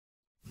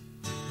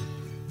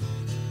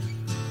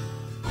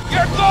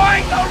You're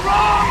going the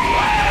wrong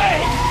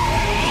way!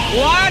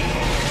 What?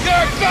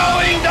 You're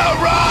going the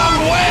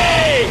wrong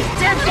way!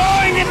 You're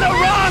going in the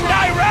wrong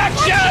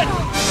direction!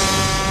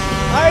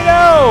 I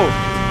know!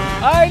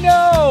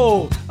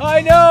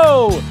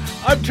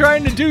 I'm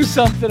trying to do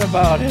something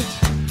about it.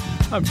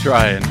 I'm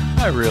trying.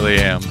 I really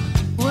am.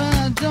 Well,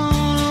 I don't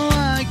know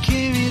why I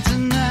came here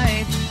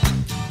tonight.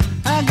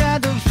 I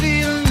got the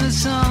feeling that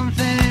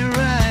something ain't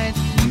right.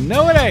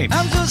 No, it ain't.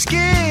 I'm so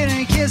scared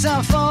in case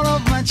I fall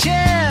off my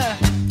chair.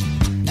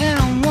 And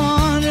I'm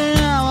wondering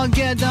how I'll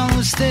get down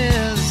the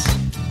stairs.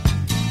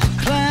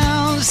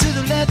 Clowns to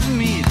the left of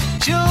me,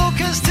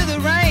 jokers to the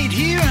right.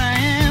 Here I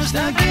am,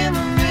 stuck in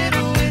the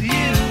middle with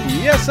you.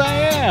 Yes, I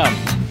am.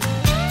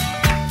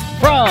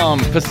 From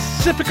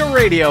Pacifica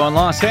Radio in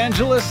Los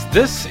Angeles,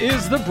 this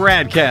is the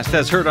BradCast,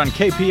 as heard on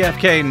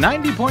KPFK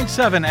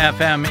 90.7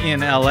 FM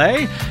in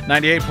LA,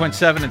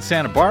 98.7 in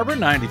Santa Barbara,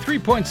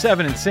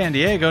 93.7 in San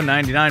Diego,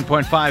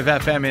 99.5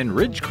 FM in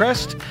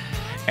Ridgecrest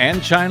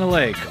and China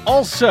Lake.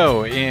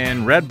 Also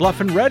in Red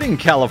Bluff and Redding,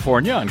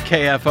 California on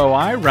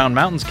KFOI, Round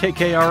Mountains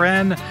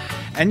KKRN,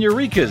 and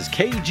Eureka's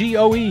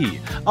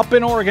KGOE. Up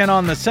in Oregon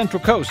on the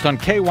Central Coast on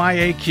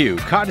KYAQ,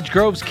 Cottage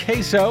Grove's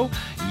KSO,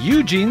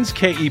 Eugene's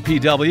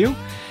KEPW,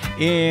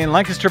 in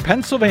Lancaster,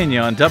 Pennsylvania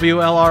on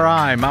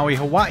WLRI, Maui,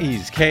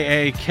 Hawaii's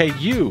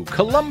KAKU,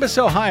 Columbus,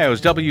 Ohio's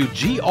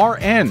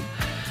WGRN,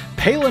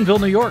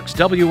 Palinville, New York's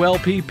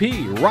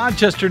WLPP,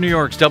 Rochester, New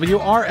York's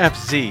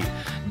WRFZ,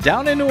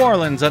 down in New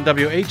Orleans on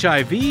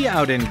WHIV,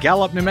 out in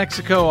Gallup, New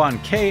Mexico on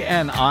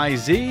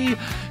KNIZ,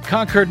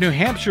 Concord, New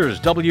Hampshire's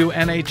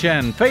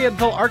WNHN,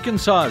 Fayetteville,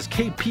 Arkansas's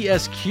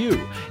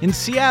KPSQ, in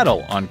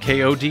Seattle on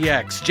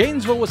KODX,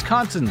 Janesville,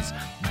 Wisconsin's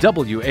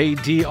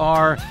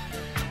WADR,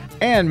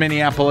 and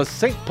Minneapolis,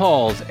 St.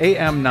 Paul's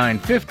AM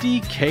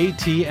 950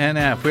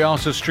 KTNF. We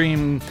also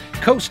stream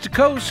coast to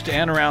coast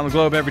and around the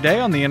globe every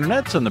day on the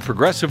internets on the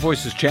Progressive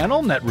Voices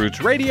channel,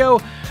 Netroots Radio,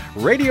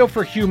 Radio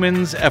for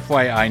Humans,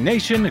 FYI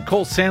Nation,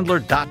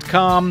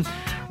 NicoleSandler.com,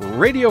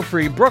 Radio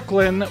Free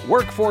Brooklyn,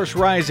 Workforce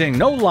Rising,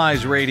 No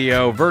Lies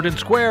Radio, Verdant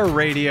Square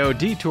Radio,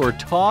 Detour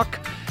Talk,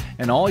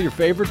 and all your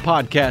favorite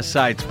podcast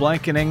sites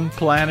blanketing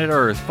planet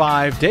Earth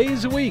 5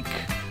 days a week.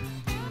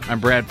 I'm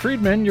Brad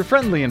Friedman, your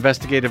friendly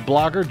investigative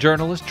blogger,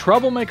 journalist,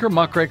 troublemaker,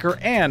 muckraker,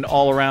 and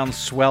all-around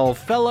swell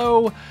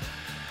fellow.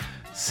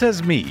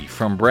 Says me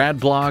from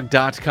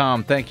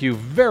bradblog.com. Thank you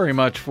very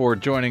much for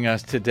joining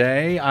us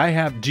today.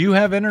 Do you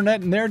have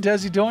internet in there,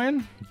 Desi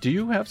Doyen? Do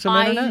you have some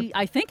internet?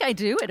 I think I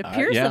do. It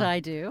appears that I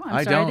do.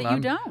 I'm sorry that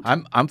you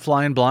don't. I'm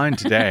flying blind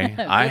today.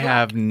 I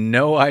have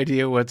no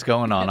idea what's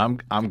going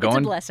on. I'm going.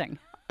 It's a blessing.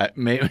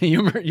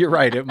 You're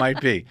right. It might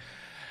be.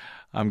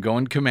 I'm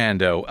going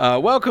commando.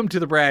 Welcome to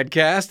the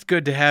BradCast.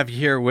 Good to have you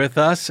here with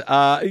us.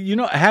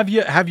 Have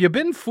you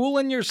been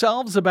fooling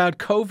yourselves about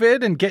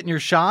COVID and getting your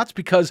shots?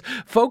 Because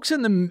folks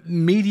in the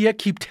media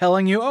keep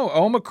telling you,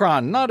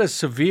 Omicron, not as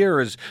severe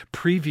as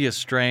previous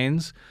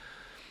strains.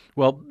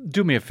 Well,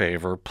 do me a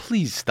favor.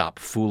 Please stop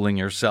fooling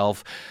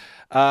yourself.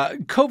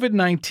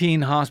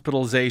 COVID-19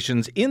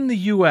 hospitalizations in the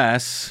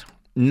U.S.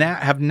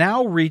 have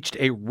now reached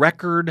a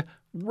record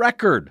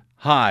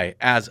high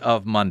as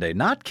of Monday.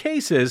 Not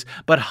cases,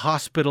 but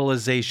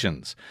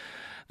hospitalizations.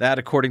 That,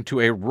 according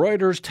to a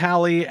Reuters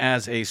tally,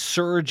 as a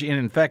surge in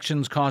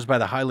infections caused by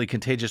the highly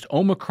contagious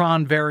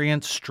Omicron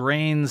variant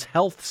strains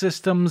health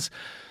systems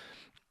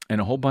in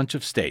a whole bunch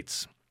of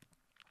states.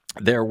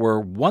 There were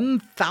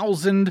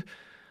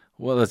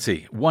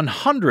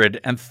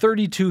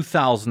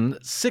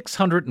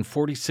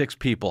 132,646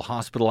 people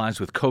hospitalized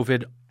with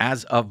COVID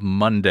as of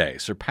Monday,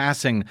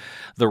 surpassing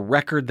the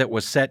record that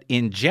was set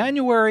in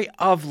January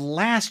of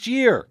last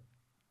year.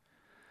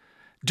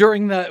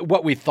 During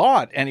what we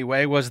thought,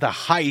 anyway, was the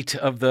height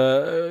of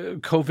the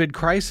COVID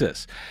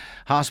crisis.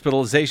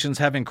 Hospitalizations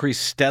have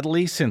increased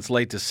steadily since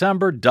late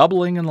December,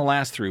 doubling in the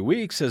last 3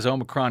 weeks as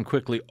Omicron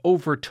quickly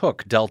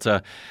overtook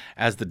Delta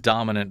as the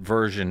dominant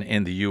version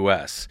in the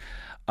U.S.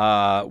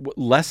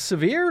 Less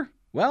severe?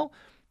 Well,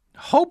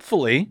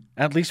 hopefully,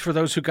 at least for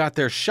those who got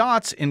their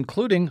shots,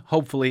 including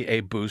hopefully a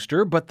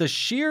booster, but the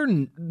sheer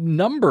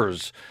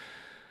numbers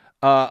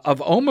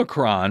of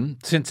Omicron,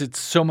 since it's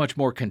so much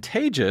more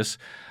contagious,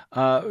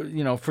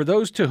 for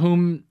those to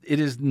whom it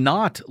is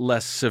not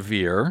less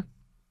severe,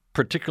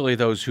 particularly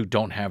those who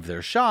don't have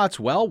their shots,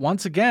 well,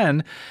 once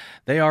again,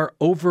 they are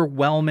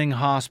overwhelming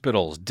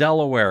hospitals.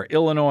 Delaware,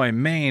 Illinois,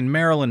 Maine,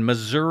 Maryland,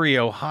 Missouri,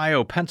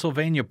 Ohio,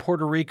 Pennsylvania,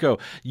 Puerto Rico,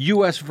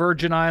 U.S.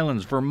 Virgin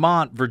Islands,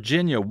 Vermont,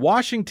 Virginia,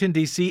 Washington,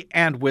 D.C.,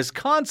 and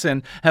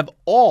Wisconsin have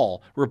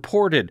all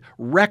reported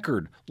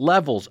record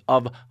levels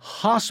of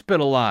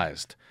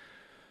hospitalized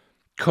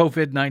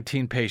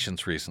COVID-19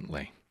 patients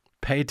recently.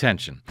 Pay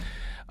attention.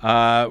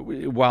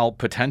 While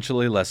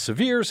potentially less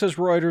severe, says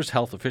Reuters,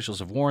 health officials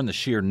have warned the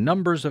sheer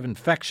numbers of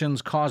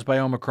infections caused by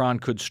Omicron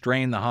could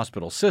strain the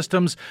hospital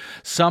systems,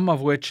 some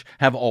of which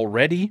have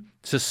already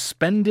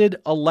suspended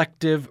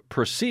elective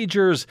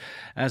procedures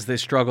as they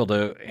struggle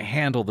to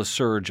handle the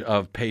surge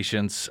of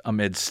patients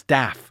amid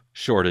staff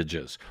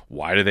shortages.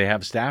 Why do they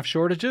have staff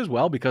shortages?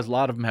 Well, because a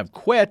lot of them have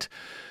quit.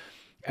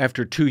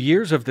 After 2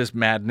 years of this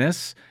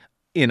madness,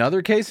 in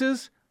other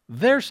cases,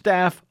 their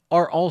staff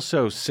are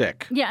also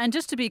sick. Yeah, and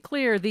just to be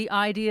clear, the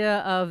idea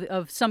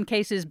of some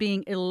cases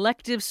being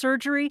elective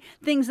surgery,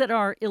 things that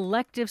are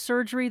elective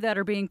surgery that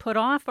are being put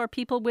off are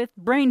people with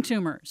brain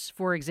tumors,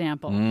 for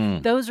example.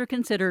 Those are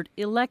considered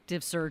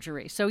elective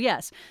surgery. So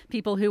yes,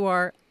 people who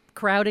are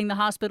crowding the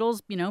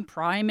hospitals,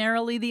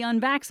 primarily the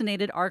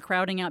unvaccinated, are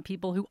crowding out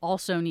people who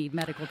also need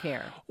medical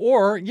care.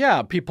 Or,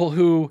 people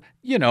who,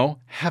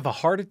 have a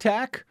heart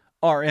attack,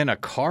 are in a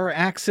car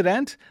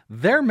accident.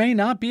 There may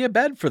not be a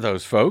bed for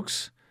those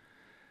folks.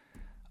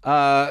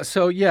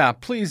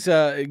 Please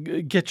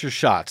get your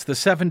shots. The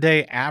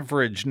 7-day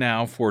average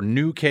now for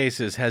new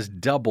cases has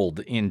doubled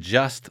in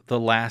just the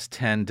last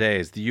 10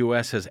 days. The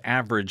U.S. has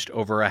averaged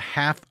over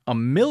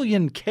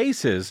 500,000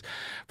 cases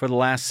for the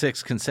last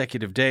 6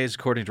 consecutive days,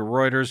 according to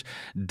Reuters.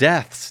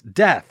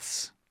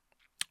 Deaths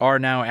are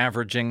now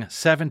averaging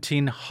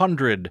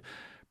 1,700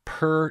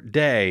 per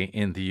day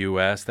in the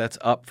U.S. That's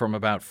up from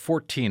about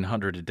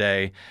 1,400 a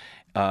day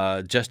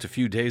just a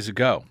few days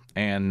ago.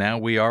 And now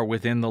we are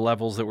within the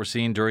levels that were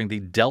seen during the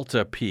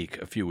Delta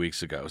peak a few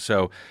weeks ago.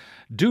 So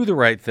do the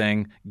right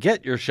thing.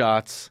 Get your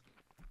shots.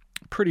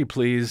 Pretty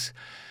please.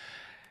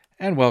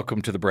 And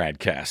welcome to the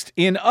BradCast.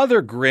 In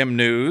other grim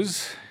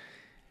news,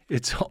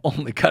 it's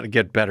only got to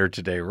get better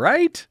today,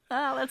 right?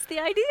 Oh, that's the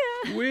idea.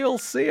 We'll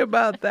see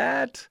about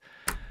that.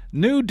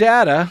 New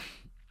data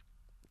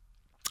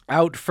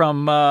out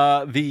from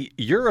the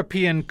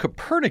European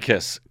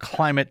Copernicus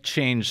Climate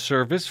Change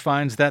Service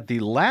finds that the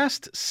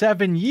last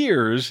 7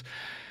 years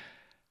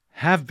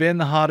have been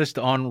the hottest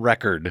on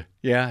record.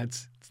 Yeah,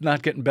 it's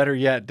not getting better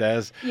yet,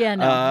 Des. Yeah,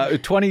 no.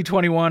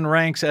 2021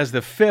 ranks as the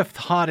 5th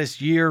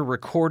hottest year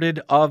recorded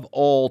of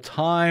all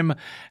time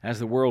as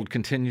the world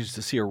continues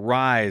to see a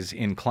rise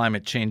in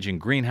climate-changing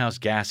greenhouse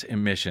gas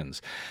emissions.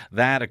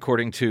 That,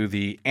 according to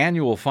the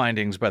annual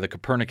findings by the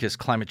Copernicus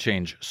Climate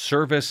Change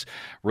Service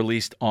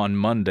released on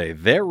Monday.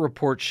 Their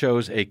report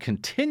shows a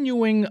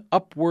continuing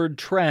upward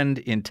trend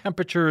in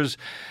temperatures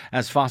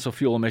as fossil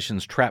fuel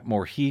emissions trap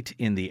more heat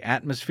in the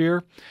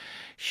atmosphere.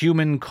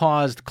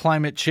 Human-caused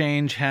climate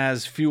change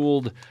has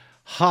fueled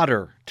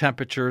hotter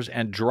temperatures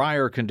and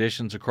drier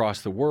conditions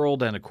across the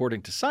world. And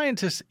according to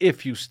scientists,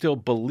 if you still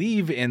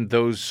believe in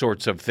those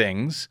sorts of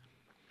things,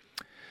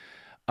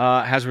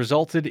 has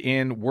resulted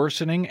in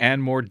worsening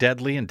and more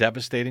deadly and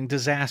devastating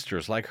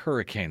disasters like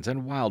hurricanes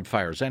and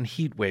wildfires and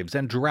heat waves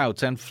and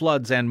droughts and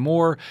floods and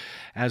more,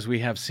 as we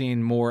have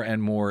seen more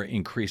and more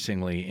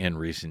increasingly in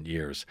recent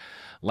years.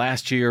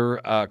 Last year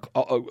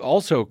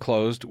also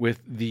closed with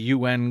the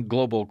UN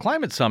Global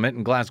Climate Summit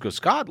in Glasgow,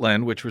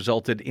 Scotland, which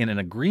resulted in an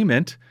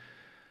agreement,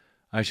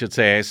 I should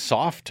say a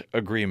soft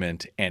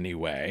agreement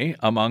anyway,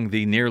 among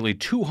the nearly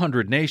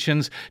 200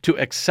 nations to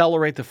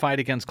accelerate the fight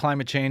against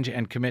climate change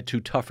and commit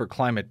to tougher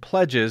climate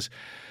pledges,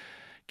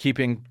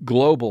 keeping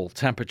global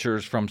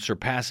temperatures from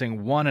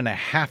surpassing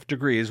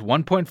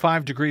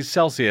 1.5 degrees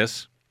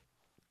Celsius.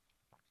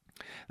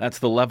 That's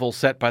the level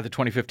set by the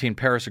 2015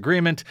 Paris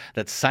Agreement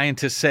that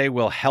scientists say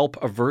will help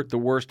avert the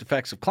worst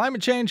effects of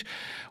climate change.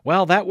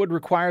 Well, that would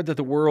require that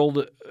the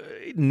world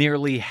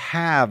nearly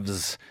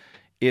halves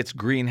its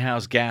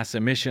greenhouse gas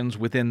emissions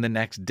within the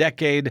next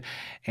decade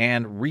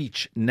and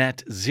reach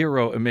net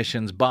zero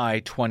emissions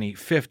by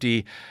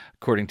 2050,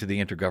 according to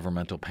the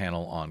Intergovernmental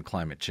Panel on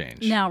Climate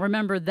Change. Now,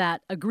 remember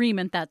that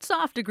agreement, that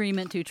soft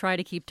agreement to try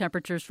to keep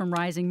temperatures from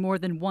rising more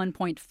than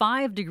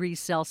 1.5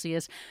 degrees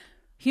Celsius.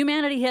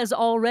 Humanity has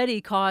already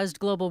caused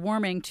global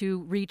warming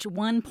to reach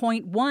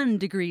 1.1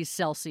 degrees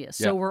Celsius.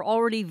 So we're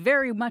already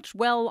very much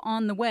well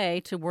on the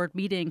way toward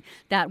meeting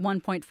that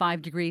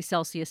 1.5 degrees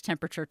Celsius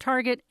temperature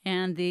target.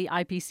 And the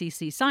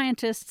IPCC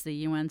scientists, the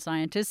UN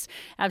scientists,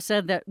 have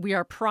said that we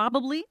are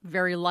probably,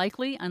 very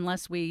likely,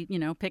 unless we,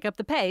 pick up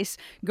the pace,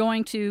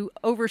 going to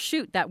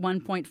overshoot that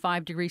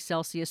 1.5 degrees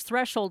Celsius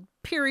threshold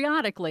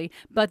periodically,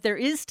 but there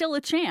is still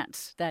a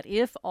chance that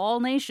if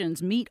all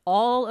nations meet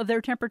all of their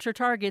temperature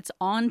targets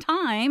on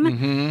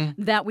time,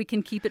 that we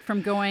can keep it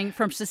from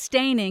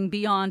sustaining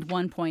beyond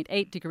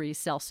 1.8 degrees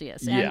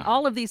Celsius. And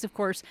all of these, of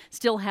course,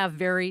 still have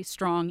very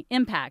strong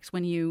impacts.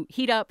 When you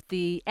heat up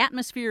the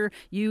atmosphere,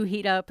 you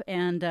heat up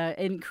and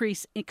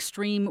increase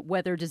extreme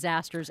weather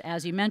disasters,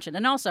 as you mentioned.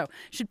 And also,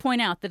 should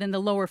point out that in the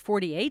lower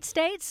 48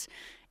 states,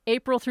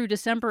 April through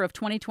December of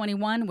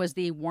 2021 was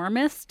the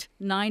warmest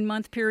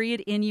 9-month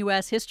period in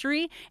U.S.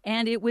 history,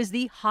 and it was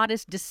the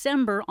hottest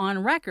December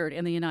on record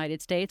in the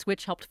United States,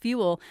 which helped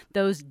fuel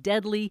those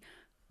deadly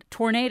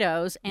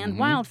tornadoes and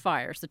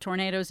wildfires. The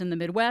tornadoes in the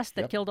Midwest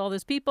that killed all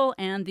those people,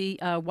 and the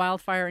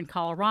wildfire in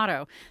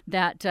Colorado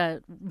that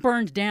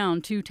burned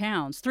down 3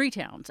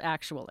 towns,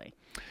 actually.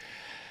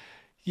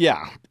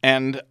 Yeah,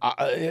 and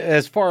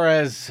as far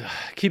as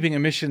keeping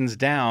emissions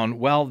down,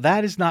 well,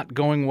 that is not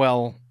going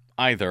well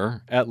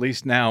either. At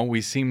least now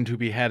we seem to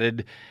be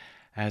headed,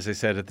 as I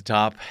said at the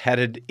top,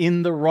 headed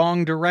in the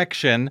wrong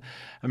direction.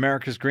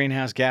 America's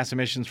greenhouse gas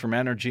emissions from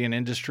energy and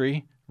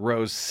industry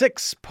rose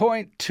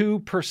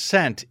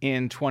 6.2%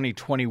 in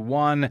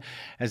 2021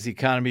 as the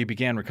economy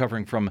began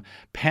recovering from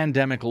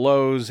pandemic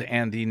lows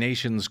and the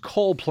nation's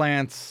coal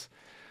plants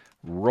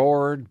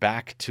roared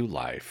back to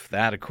life.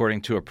 That,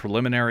 according to a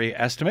preliminary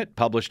estimate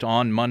published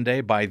on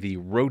Monday by the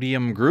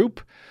Rhodium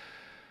Group.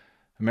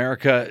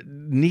 America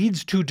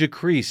needs to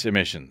decrease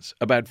emissions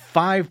about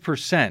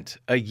 5%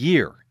 a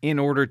year in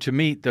order to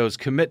meet those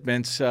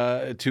commitments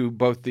to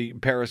both the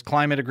Paris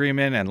Climate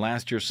Agreement and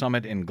last year's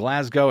summit in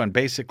Glasgow, and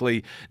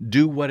basically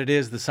do what it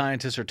is the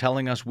scientists are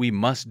telling us we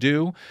must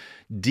do,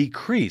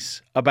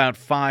 decrease about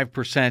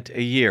 5%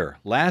 a year.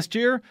 Last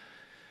year,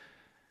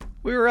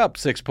 we were up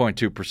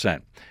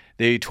 6.2%.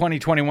 The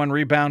 2021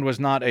 rebound was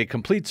not a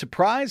complete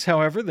surprise.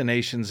 However, the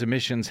nation's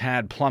emissions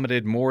had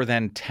plummeted more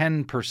than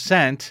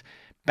 10%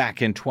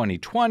 back in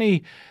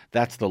 2020.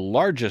 That's the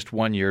largest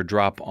one-year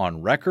drop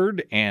on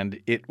record, and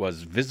it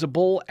was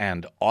visible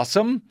and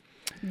awesome.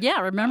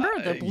 Yeah, remember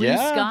the blue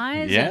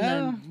skies and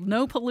the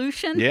no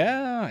pollution?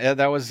 Yeah,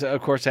 that was,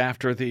 of course,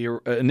 after the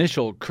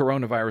initial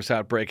coronavirus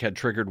outbreak had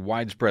triggered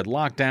widespread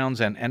lockdowns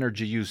and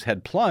energy use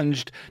had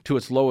plunged to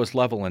its lowest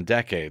level in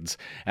decades.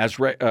 As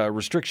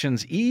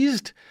restrictions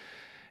eased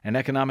and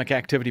economic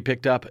activity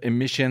picked up,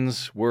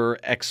 emissions were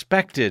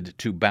expected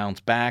to bounce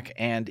back,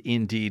 and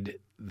indeed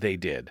they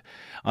did.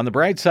 On the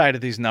bright side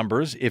of these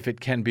numbers, if it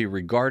can be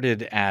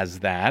regarded as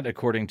that,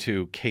 according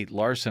to Kate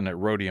Larson at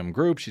Rhodium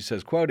Group, she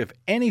says, quote, if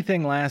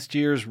anything, last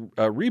year's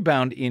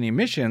rebound in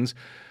emissions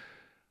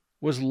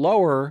was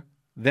lower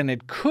than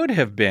it could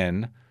have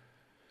been.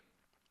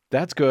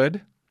 That's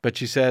good. But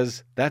she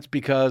says that's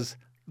because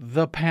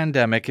the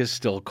pandemic is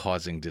still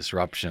causing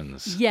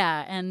disruptions.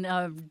 Yeah,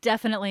 and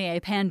definitely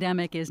a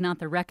pandemic is not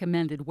the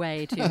recommended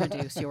way to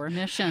reduce your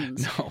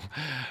emissions. No,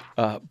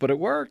 but it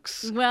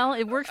works. Well,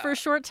 it worked for a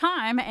short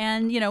time.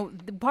 And,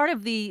 part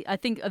of the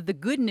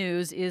good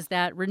news is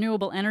that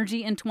renewable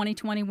energy in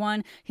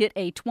 2021 hit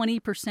a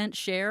 20%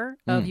 share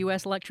of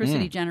U.S.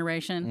 electricity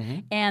generation. Mm-hmm.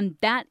 And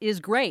that is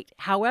great.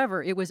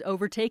 However, it was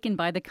overtaken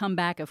by the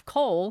comeback of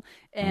coal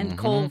and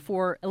coal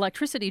for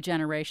electricity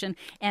generation.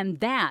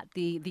 And that,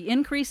 the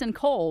increase in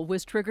coal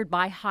was triggered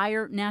by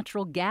higher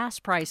natural gas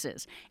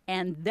prices.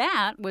 And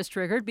that was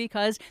triggered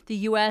because the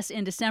U.S.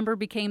 in December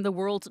became the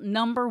world's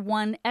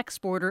 #1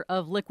 exporter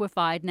of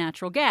liquefied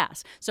natural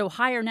gas. So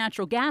higher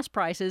natural gas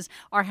prices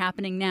are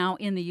happening now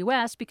in the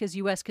U.S. because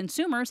U.S.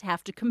 consumers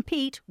have to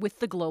compete with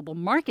the global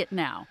market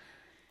now.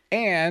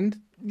 And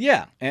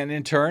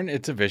in turn,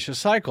 it's a vicious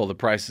cycle. The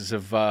prices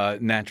of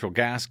natural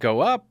gas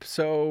go up,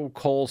 so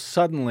coal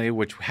suddenly,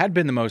 which had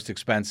been the most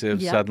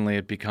expensive, suddenly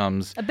it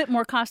becomes a bit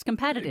more cost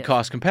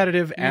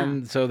competitive.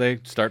 And so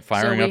they start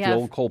firing up the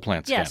old coal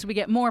plants again. So we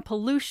get more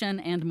pollution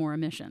and more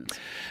emissions.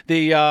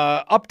 The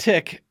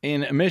uptick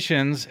in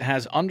emissions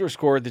has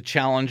underscored the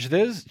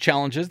challenges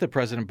that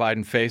President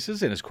Biden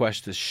faces in his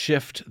quest to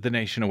shift the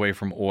nation away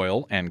from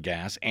oil and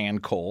gas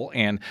and coal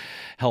and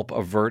help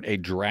avert a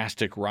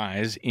drastic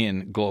rise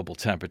in global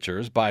temperatures.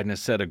 Biden has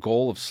set a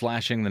goal of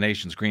slashing the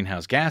nation's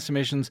greenhouse gas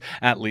emissions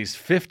at least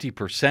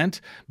 50%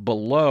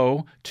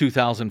 below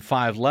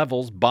 2005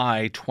 levels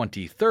by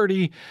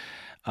 2030.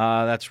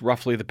 That's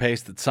roughly the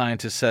pace that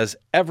scientists says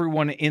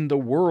everyone in the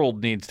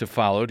world needs to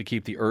follow to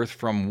keep the Earth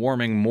from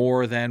warming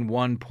more than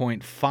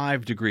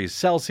 1.5 degrees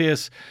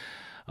Celsius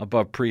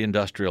above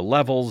pre-industrial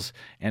levels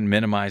and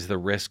minimize the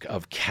risk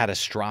of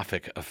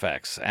catastrophic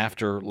effects.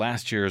 After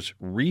last year's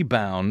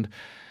rebound,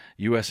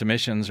 U.S.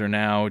 emissions are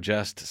now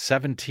just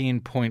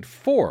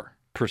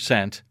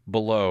 17.4%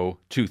 below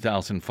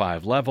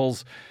 2005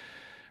 levels.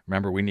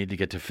 Remember, we need to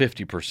get to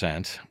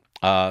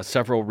 50%.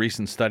 Several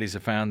recent studies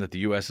have found that the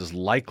U.S. is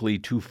likely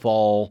to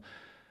fall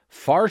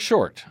far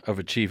short of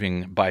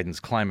achieving Biden's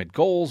climate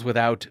goals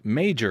without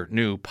major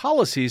new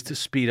policies to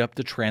speed up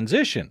the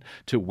transition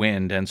to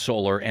wind and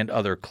solar and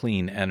other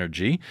clean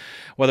energy.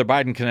 Whether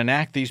Biden can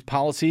enact these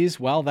policies,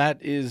 well,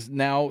 that is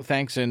now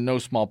thanks in no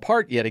small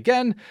part, yet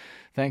again,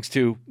 thanks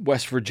to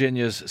West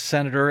Virginia's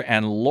Senator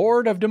and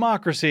Lord of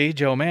Democracy,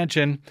 Joe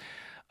Manchin.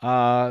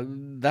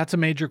 That's a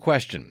major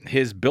question.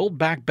 His Build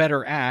Back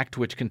Better Act,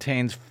 which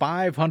contains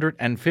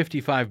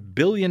 $555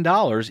 billion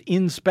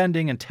in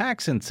spending and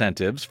tax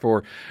incentives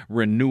for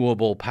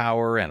renewable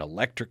power and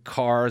electric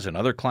cars and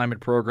other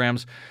climate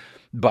programs,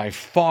 by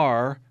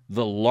far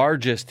the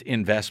largest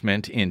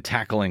investment in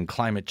tackling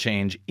climate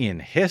change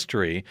in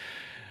history.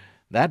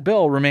 That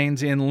bill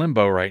remains in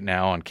limbo right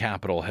now on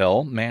Capitol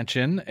Hill.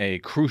 Manchin, a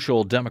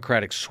crucial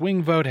Democratic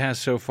swing vote, has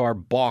so far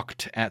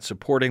balked at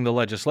supporting the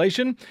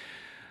legislation,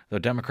 though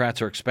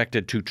Democrats are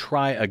expected to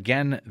try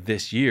again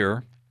this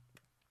year.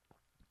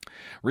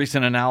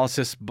 Recent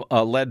analysis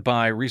led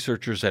by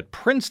researchers at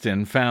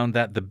Princeton found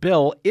that the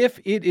bill, if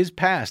it is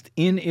passed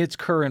in its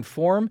current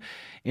form,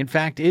 in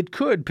fact, it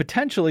could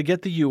potentially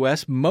get the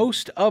U.S.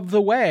 most of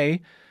the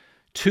way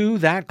to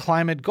that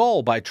climate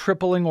goal by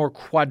tripling or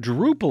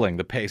quadrupling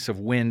the pace of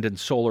wind and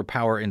solar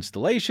power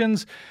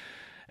installations,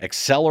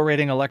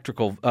 accelerating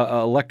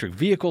electric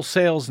vehicle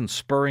sales, and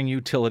spurring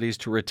utilities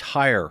to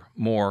retire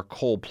more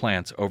coal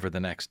plants over the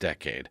next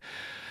decade.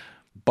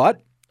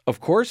 But Of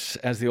course,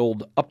 as the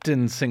old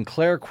Upton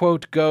Sinclair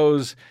quote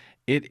goes,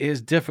 it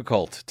is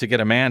difficult to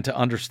get a man to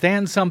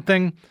understand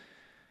something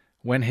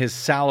when his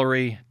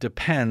salary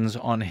depends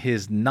on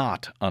his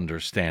not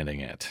understanding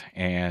it.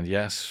 And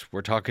yes,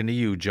 we're talking to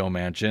you, Joe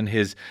Manchin.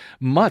 His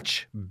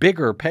much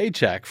bigger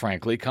paycheck,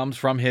 frankly, comes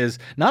from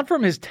not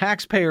from his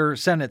taxpayer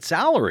Senate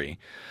salary,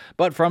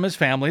 but from his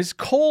family's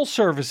coal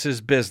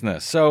services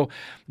business. So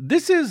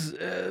this is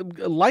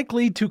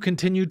likely to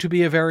continue to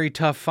be a very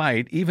tough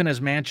fight, even as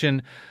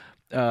Manchin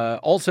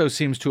also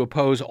seems to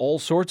oppose all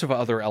sorts of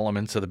other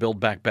elements of the Build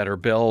Back Better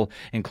bill,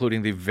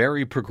 including the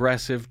very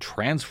progressive,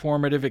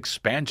 transformative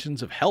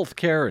expansions of health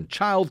care and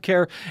child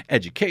care,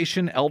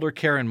 education, elder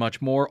care, and much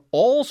more,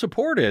 all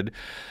supported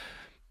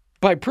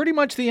by pretty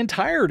much the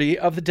entirety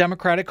of the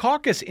Democratic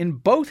caucus in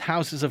both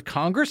houses of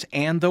Congress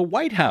and the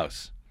White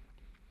House.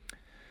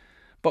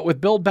 But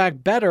with Build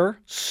Back Better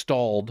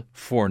stalled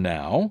for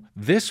now,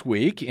 this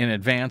week, in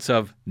advance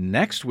of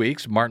next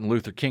week's Martin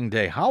Luther King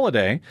Day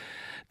holiday,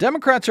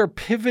 Democrats are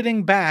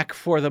pivoting back,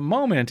 for the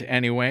moment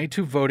anyway,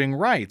 to voting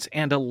rights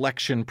and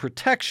election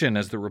protection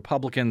as the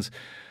Republicans'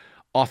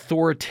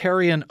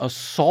 authoritarian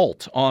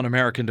assault on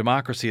American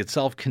democracy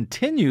itself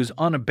continues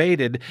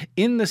unabated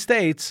in the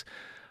states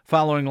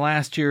following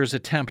last year's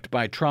attempt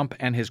by Trump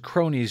and his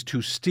cronies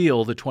to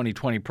steal the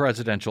 2020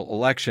 presidential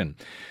election.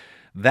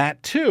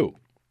 That, too,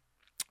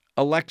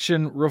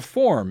 election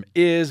reform,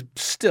 is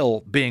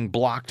still being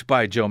blocked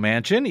by Joe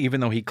Manchin,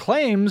 even though he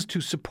claims to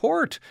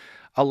support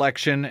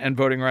election and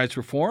voting rights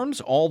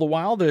reforms. All the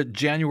while, the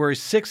January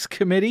 6th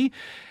committee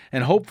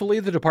and hopefully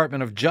the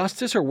Department of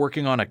Justice are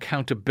working on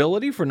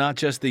accountability for not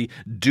just the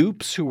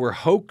dupes who were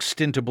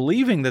hoaxed into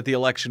believing that the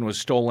election was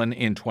stolen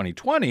in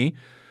 2020.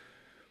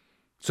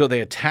 So they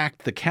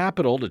attacked the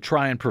Capitol to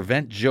try and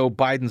prevent Joe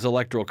Biden's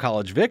Electoral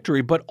College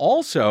victory, but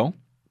also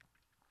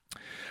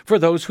for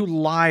those who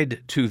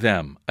lied to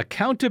them.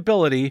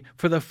 Accountability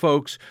for the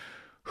folks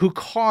who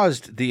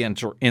caused the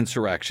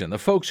insurrection, the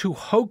folks who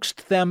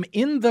hoaxed them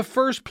in the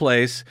first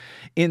place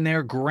in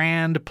their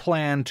grand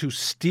plan to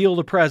steal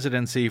the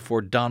presidency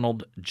for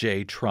Donald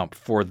J. Trump.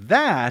 For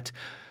that,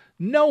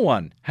 no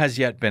one has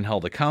yet been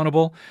held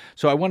accountable.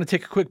 So I want to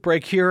take a quick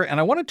break here, and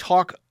I want to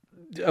talk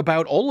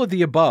about all of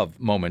the above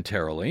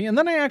momentarily, and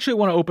then I actually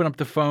want to open up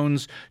the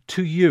phones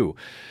to you.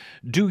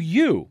 Do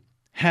you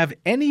have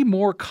any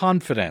more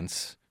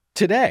confidence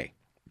today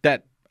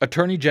that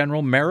Attorney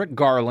General Merrick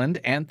Garland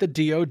and the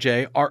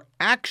DOJ are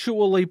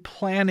actually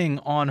planning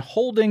on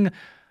holding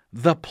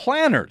the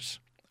planners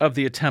of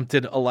the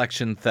attempted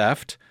election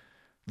theft,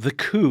 the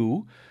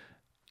coup,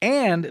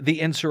 and the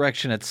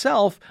insurrection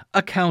itself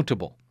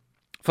accountable?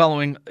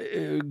 Following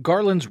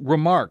Garland's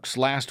remarks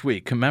last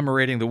week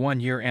commemorating the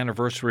one-year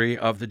anniversary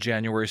of the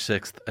January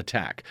 6th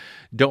attack.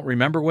 Don't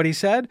remember what he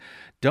said?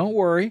 Don't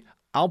worry.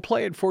 I'll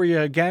play it for you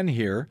again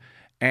here.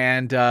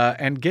 And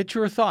get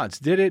your thoughts.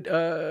 Did it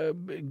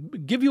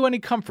give you any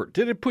comfort?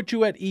 Did it put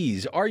you at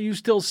ease? Are you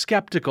still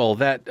skeptical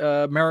that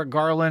Merrick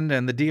Garland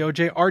and the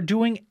DOJ are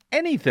doing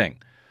anything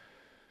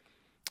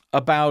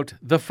about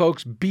the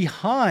folks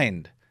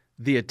behind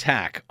the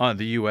attack on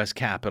the U.S.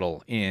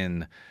 Capitol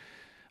in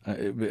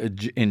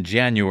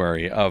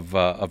January of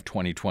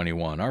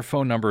 2021? Our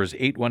phone number is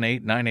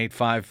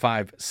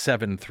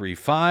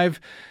 818-985-5735.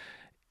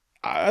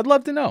 I'd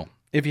love to know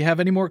if you have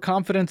any more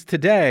confidence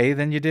today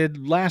than you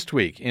did last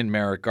week in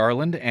Merrick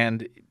Garland,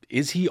 and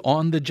is he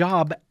on the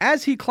job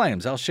as he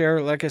claims? I'll share,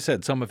 like I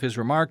said, some of his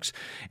remarks,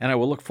 and I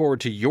will look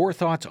forward to your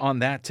thoughts on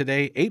that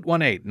today.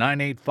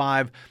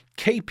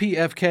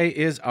 818-985-KPFK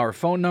is our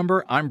phone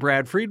number. I'm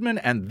Brad Friedman,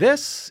 and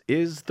this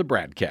is the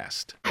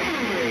BradCast.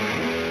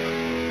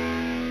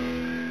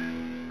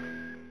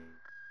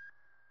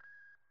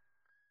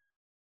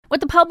 What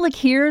the public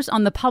hears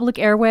on the public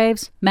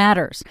airwaves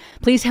matters.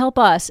 Please help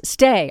us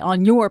stay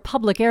on your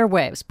public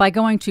airwaves by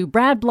going to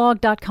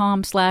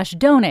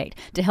bradblog.com/donate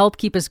to help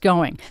keep us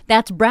going.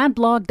 That's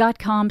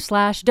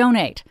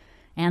bradblog.com/donate.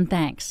 And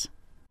thanks.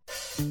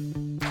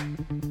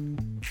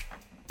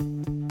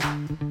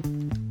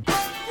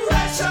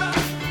 Pressure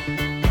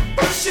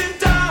pushing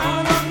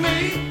down on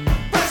me,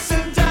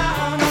 pressing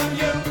down on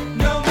you.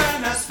 No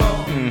man has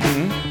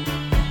fallen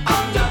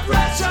under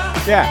pressure.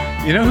 Yeah.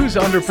 You know who's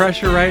under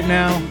pressure right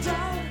now?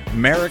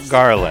 Merrick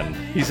Garland.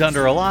 He's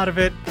under a lot of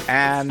it,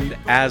 and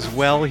as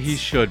well he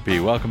should be.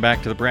 Welcome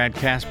back to the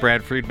BradCast.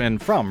 Brad Friedman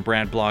from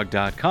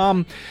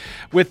bradblog.com.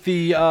 With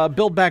the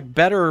Build Back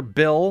Better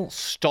bill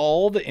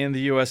stalled in the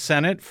U.S.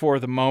 Senate for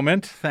the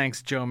moment,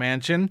 thanks Joe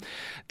Manchin,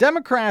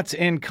 Democrats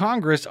in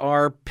Congress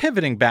are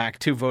pivoting back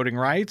to voting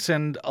rights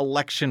and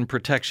election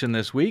protection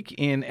this week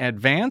in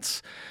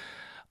advance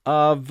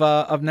of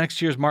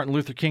next year's Martin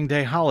Luther King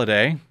Day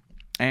holiday.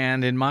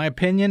 And in my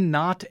opinion,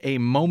 not a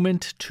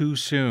moment too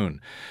soon.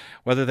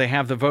 Whether they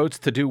have the votes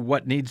to do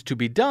what needs to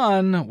be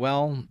done,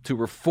 well, to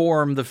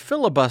reform the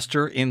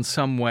filibuster in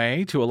some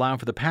way to allow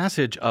for the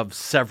passage of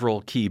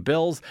several key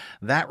bills,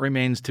 that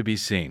remains to be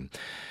seen.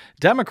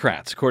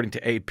 Democrats, according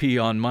to AP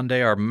on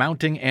Monday, are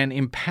mounting an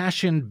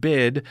impassioned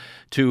bid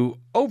to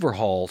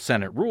overhaul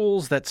Senate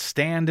rules that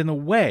stand in the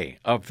way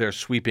of their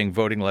sweeping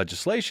voting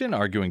legislation,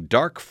 arguing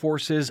dark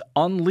forces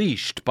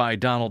unleashed by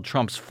Donald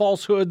Trump's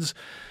falsehoods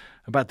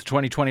about the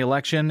 2020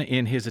 election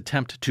in his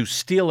attempt to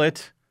steal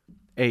it.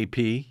 AP,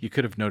 you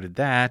could have noted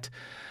that.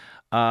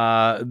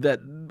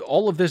 That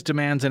all of this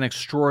demands an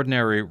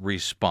extraordinary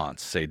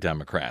response, say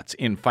Democrats.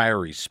 In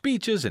fiery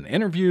speeches and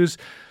interviews,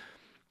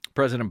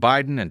 President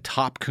Biden and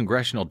top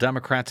congressional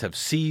Democrats have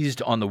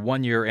seized on the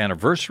one-year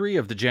anniversary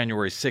of the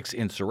January 6th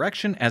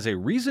insurrection as a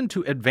reason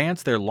to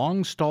advance their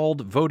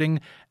long-stalled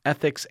voting,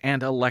 ethics,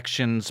 and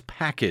elections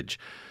package.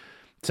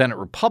 Senate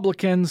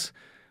Republicans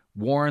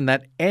warn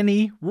that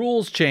any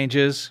rules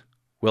changes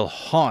will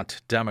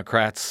haunt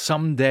Democrats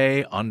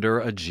someday under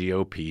a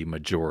GOP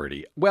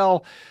majority.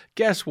 Well,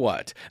 guess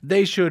what?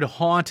 They should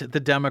haunt the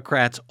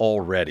Democrats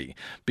already.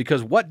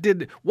 Because what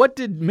did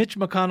Mitch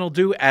McConnell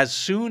do as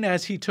soon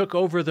as he took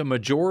over the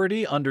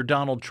majority under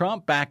Donald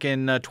Trump back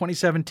in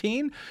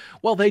 2017?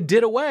 Well, they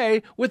did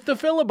away with the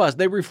filibuster.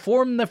 They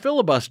reformed the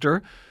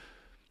filibuster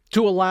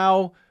to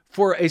allow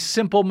for a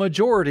simple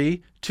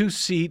majority to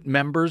seat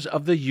members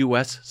of the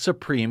U.S.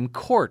 Supreme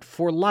Court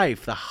for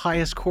life, the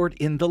highest court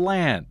in the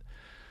land.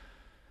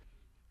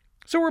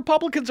 So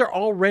Republicans are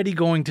already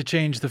going to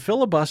change the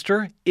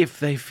filibuster if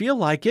they feel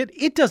like it.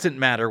 It doesn't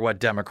matter what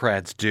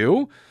Democrats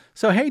do.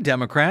 So, hey,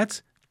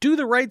 Democrats, do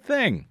the right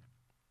thing.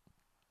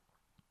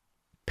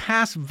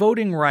 Pass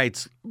voting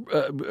rights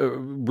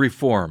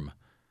reform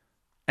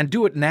and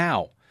do it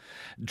now.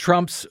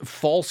 Trump's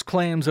false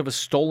claims of a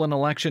stolen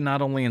election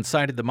not only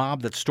incited the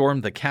mob that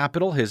stormed the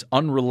Capitol, his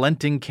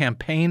unrelenting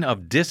campaign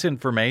of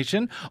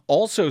disinformation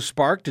also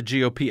sparked a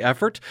GOP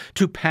effort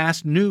to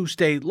pass new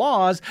state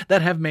laws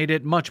that have made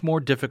it much more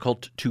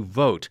difficult to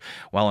vote,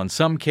 while in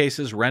some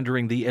cases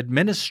rendering the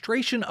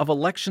administration of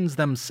elections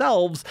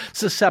themselves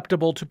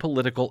susceptible to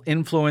political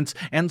influence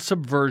and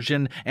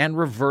subversion and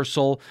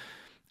reversal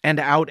and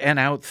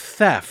out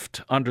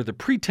theft under the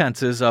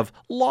pretenses of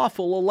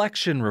lawful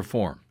election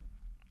reform.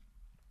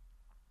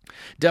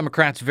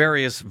 Democrats'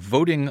 various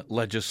voting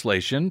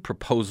legislation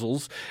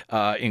proposals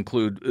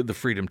include the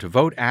Freedom to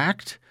Vote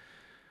Act,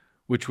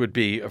 which would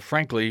be,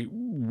 frankly,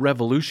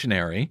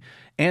 revolutionary,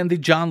 and the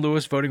John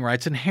Lewis Voting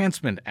Rights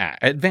Advancement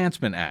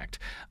Act.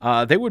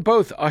 They would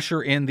both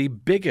usher in the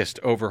biggest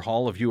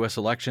overhaul of U.S.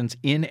 elections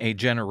in a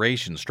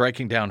generation,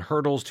 striking down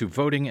hurdles to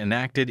voting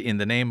enacted in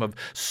the name of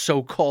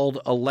so-called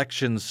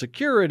election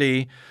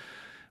security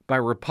by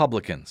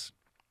Republicans,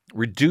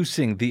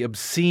 reducing the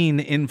obscene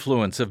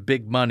influence of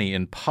big money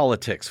in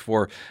politics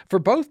for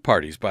both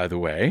parties, by the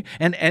way,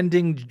 and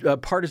ending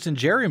partisan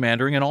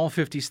gerrymandering in all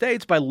 50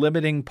 states by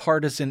limiting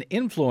partisan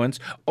influence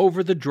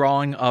over the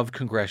drawing of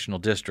congressional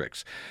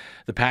districts.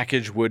 The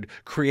package would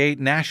create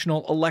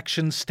national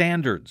election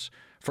standards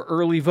for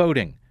early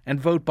voting and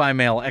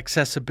vote-by-mail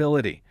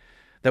accessibility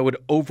that would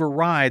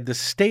override the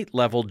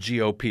state-level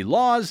GOP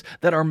laws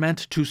that are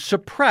meant to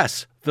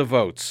suppress the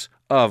votes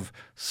of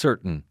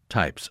certain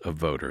types of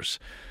voters.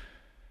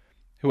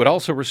 It would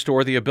also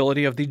restore the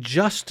ability of the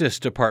Justice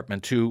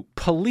Department to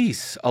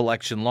police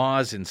election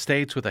laws in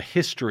states with a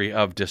history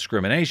of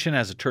discrimination,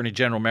 as Attorney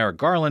General Merrick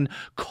Garland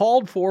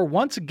called for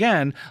once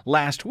again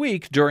last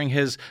week during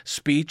his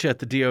speech at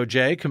the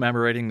DOJ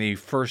commemorating the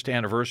first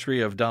anniversary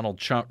of Donald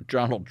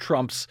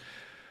Trump's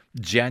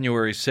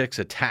January 6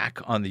 attack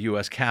on the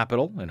U.S.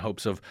 Capitol in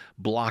hopes of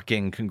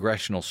blocking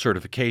congressional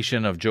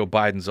certification of Joe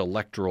Biden's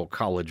Electoral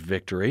College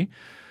victory,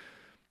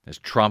 as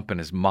Trump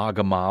and his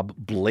MAGA mob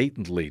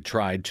blatantly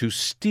tried to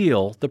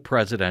steal the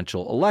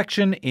presidential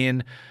election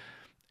in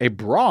a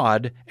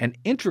broad and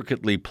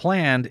intricately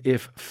planned,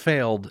 if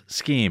failed,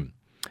 scheme.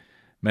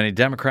 Many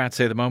Democrats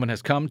say the moment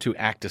has come to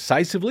act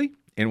decisively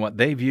in what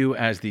they view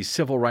as the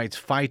civil rights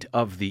fight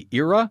of the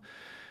era.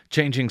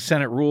 Changing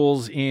Senate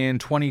rules in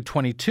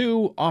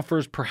 2022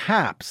 offers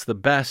perhaps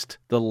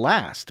the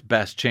last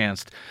best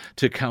chance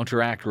to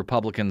counteract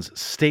Republicans'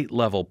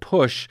 state-level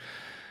push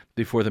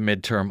before the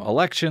midterm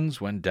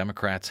elections, when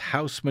Democrats'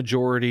 House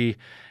majority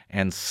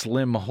and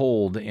slim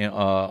hold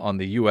on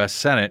the U.S.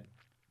 Senate,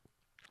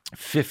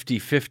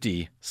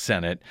 50-50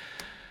 Senate,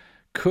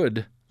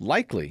 could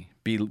likely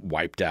be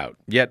wiped out.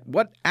 Yet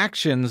what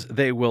actions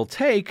they will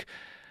take,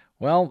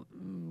 well,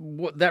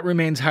 that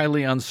remains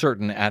highly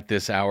uncertain at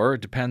this hour.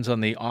 It depends on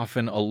the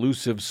often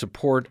elusive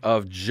support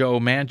of Joe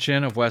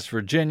Manchin of West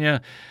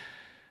Virginia.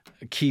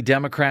 Key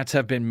Democrats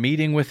have been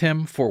meeting with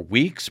him for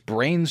weeks,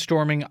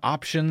 brainstorming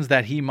options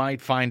that he might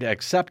find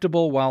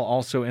acceptable, while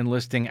also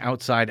enlisting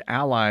outside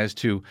allies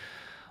to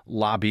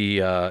lobby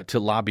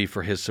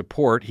for his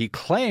support. He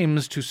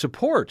claims to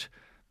support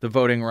the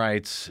voting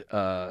rights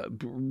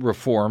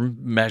reform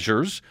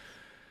measures.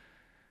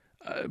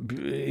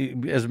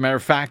 As a matter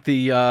of fact,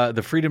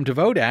 the Freedom to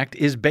Vote Act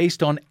is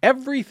based on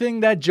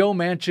everything that Joe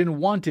Manchin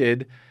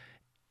wanted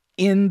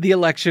in the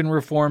election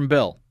reform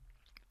bill.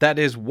 That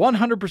is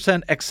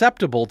 100%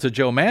 acceptable to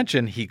Joe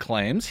Manchin, he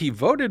claims. He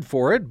voted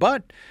for it,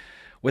 but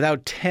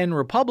without 10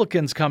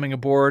 Republicans coming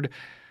aboard,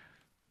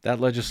 That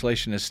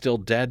legislation is still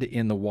dead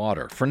in the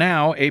water. For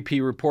now, AP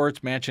reports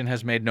Manchin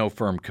has made no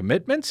firm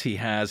commitments. He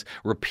has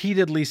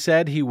repeatedly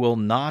said he will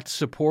not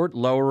support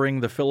lowering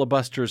the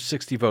filibuster's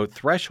 60-vote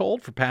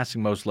threshold for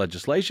passing most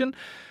legislation.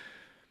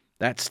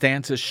 That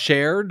stance is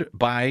shared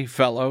by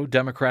fellow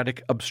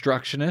Democratic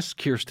obstructionist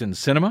Kyrsten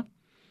Sinema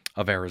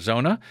of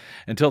Arizona.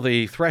 Until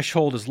the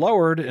threshold is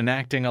lowered,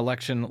 enacting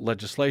election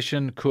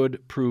legislation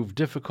could prove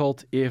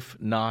difficult, if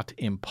not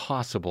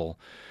impossible,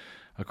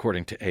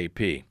 according to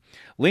AP.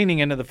 Leaning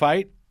into the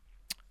fight,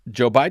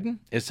 Joe Biden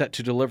is set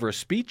to deliver a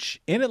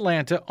speech in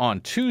Atlanta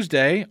on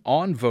Tuesday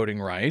on voting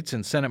rights,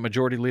 and Senate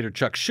Majority Leader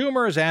Chuck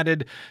Schumer has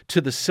added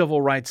to the civil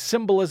rights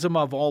symbolism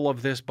of all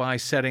of this by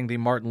setting the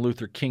Martin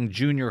Luther King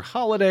Jr.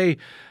 holiday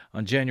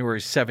on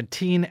January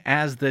 17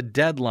 as the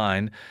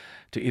deadline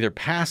to either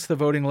pass the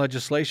voting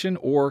legislation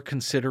or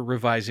consider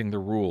revising the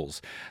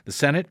rules. The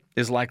Senate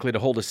is likely to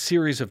hold a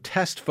series of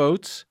test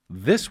votes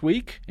this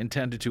week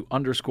intended to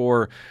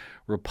underscore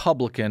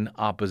Republican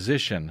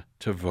opposition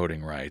to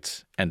voting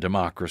rights and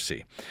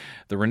democracy.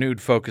 The renewed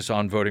focus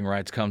on voting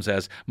rights comes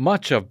as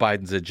much of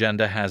Biden's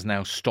agenda has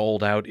now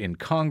stalled out in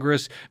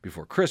Congress.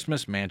 Before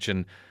Christmas,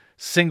 Manchin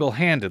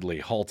single-handedly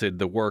halted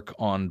the work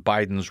on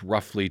Biden's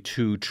roughly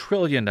 $2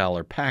 trillion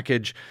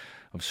package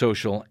of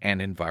social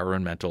and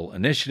environmental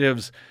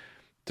initiatives,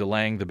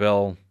 delaying the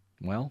bill,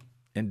 well,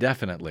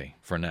 indefinitely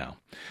for now.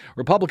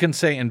 Republicans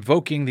say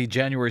invoking the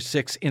January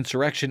 6th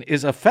insurrection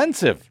is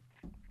offensive.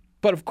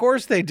 But of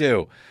course they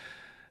do.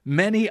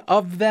 Many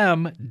of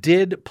them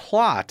did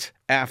plot,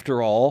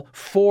 after all,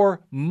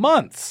 for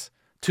months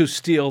to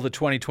steal the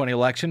 2020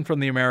 election from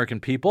the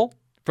American people,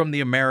 from the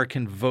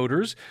American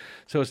voters.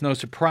 So it's no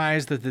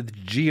surprise that the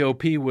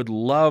GOP would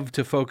love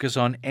to focus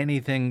on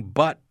anything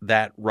but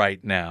that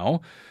right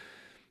now,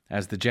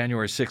 as the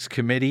January 6th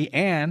committee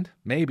and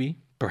maybe,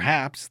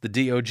 perhaps, the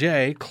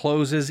DOJ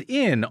closes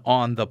in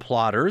on the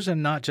plotters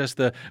and not just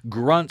the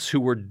grunts who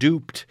were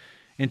duped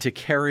into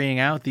carrying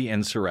out the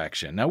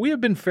insurrection. Now, we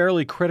have been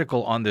fairly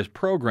critical on this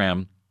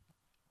program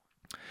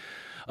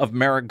of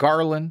Merrick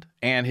Garland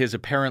and his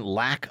apparent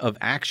lack of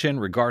action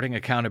regarding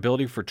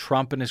accountability for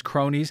Trump and his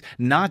cronies,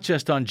 not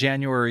just on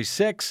January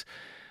 6th,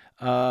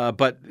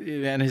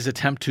 and his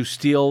attempt to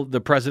steal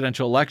the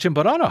presidential election,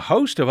 but on a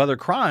host of other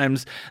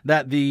crimes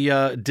that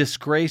the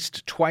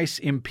disgraced, twice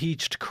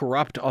impeached,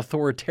 corrupt,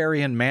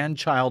 authoritarian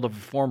man-child of a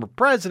former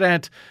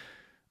president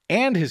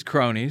and his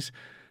cronies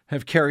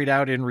have carried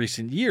out in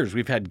recent years.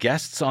 We've had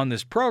guests on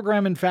this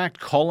program, in fact,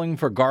 calling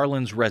for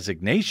Garland's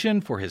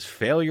resignation for his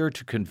failure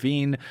to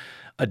convene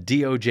a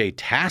DOJ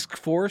task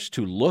force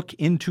to look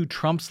into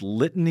Trump's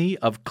litany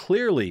of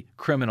clearly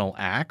criminal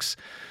acts.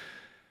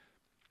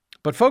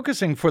 But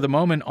focusing for the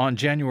moment on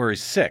January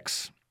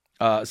 6th,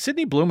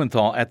 Sidney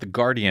Blumenthal at The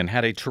Guardian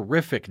had a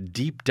terrific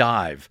deep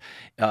dive.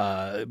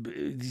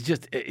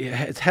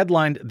 It's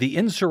headlined, "The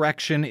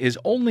Insurrection is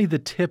Only the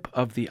Tip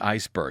of the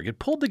Iceberg." It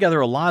pulled together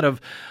a lot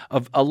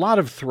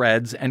of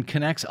threads and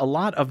connects a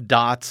lot of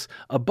dots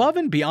above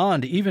and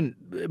beyond even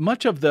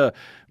much of the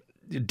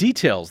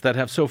details that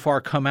have so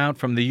far come out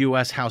from the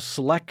U.S. House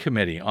Select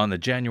Committee on the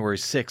January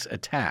 6th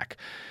attack.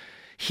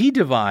 He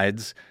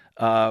divides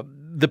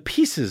the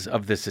pieces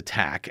of this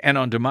attack and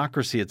on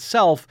democracy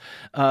itself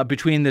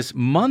between this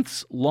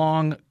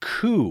months-long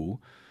coup,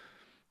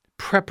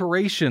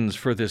 preparations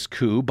for this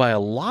coup by a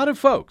lot of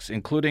folks,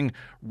 including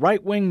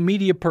right-wing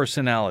media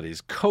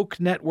personalities, Koch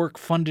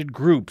network-funded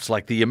groups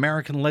like the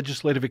American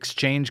Legislative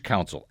Exchange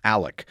Council,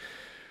 ALEC,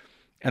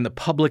 and the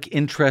Public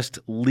Interest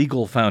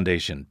Legal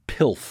Foundation,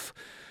 PILF,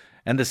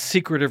 and the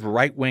secretive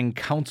right-wing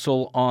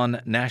Council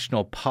on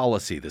National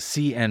Policy, the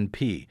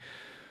CNP,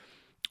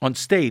 on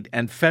state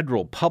and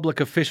federal public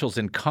officials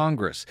in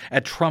Congress,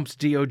 at Trump's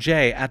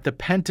DOJ, at the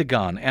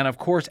Pentagon, and of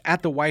course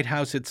at the White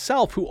House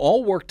itself, who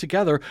all worked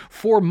together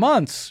for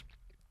months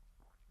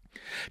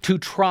to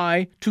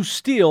try to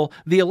steal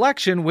the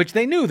election, which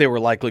they knew they were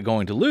likely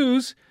going to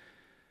lose.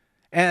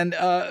 And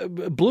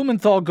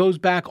Blumenthal goes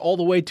back all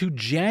the way to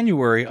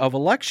January of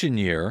election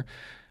year,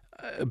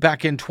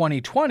 back in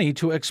 2020,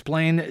 to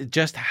explain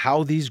just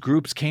how these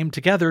groups came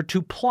together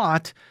to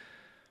plot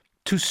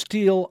to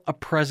steal a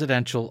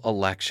presidential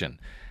election,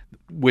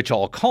 which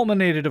all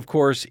culminated, of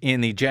course, in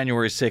the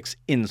January 6th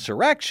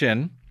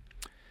insurrection,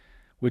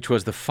 which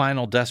was the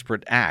final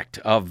desperate act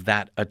of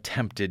that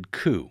attempted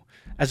coup,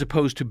 as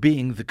opposed to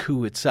being the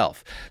coup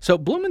itself. So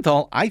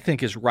Blumenthal, I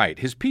think, is right.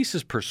 His piece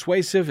is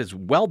persuasive, is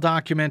well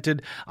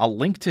documented. I'll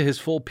link to his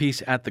full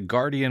piece at The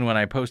Guardian when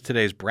I post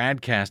today's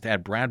BradCast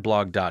at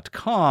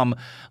bradblog.com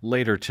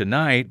later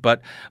tonight.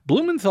 But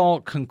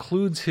Blumenthal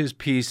concludes his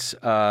piece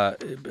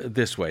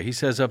this way. He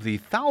says, of the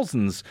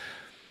thousands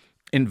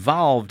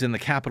involved in the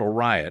Capitol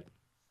riot,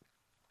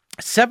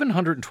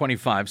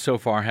 725 so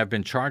far have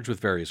been charged with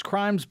various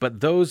crimes,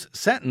 but those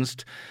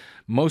sentenced,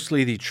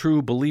 mostly the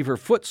true believer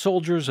foot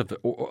soldiers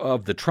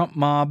of the Trump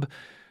mob,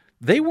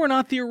 they were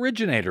not the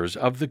originators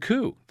of the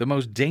coup, the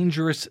most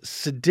dangerous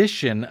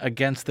sedition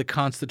against the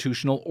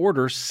constitutional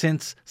order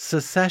since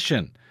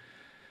secession.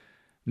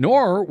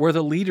 Nor were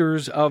the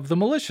leaders of the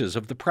militias,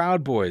 of the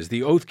Proud Boys,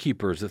 the Oath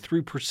Keepers, the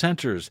Three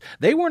Percenters.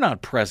 They were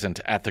not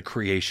present at the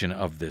creation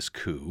of this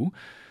coup.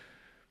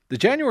 The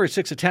January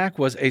 6th attack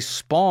was a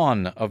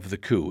spawn of the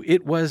coup.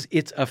 It was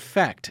its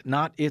effect,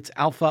 not its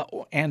alpha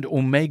and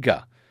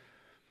omega.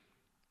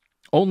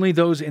 Only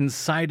those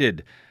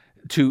incited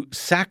to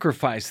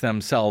sacrifice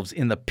themselves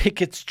in the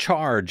picket's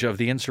charge of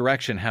the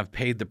insurrection have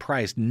paid the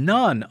price.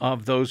 None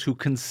of those who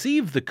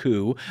conceived the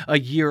coup a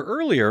year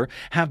earlier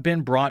have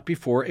been brought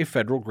before a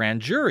federal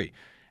grand jury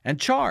and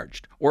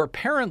charged, or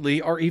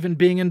apparently are even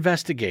being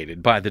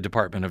investigated by the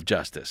Department of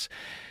Justice.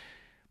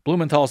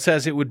 Blumenthal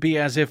says it would be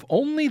as if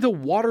only the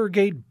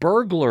Watergate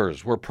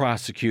burglars were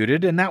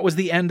prosecuted, and that was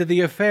the end of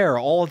the affair,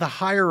 all of the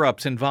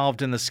higher-ups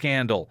involved in the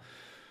scandal.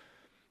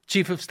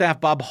 Chief of Staff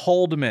Bob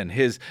Haldeman,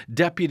 his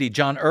deputy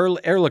John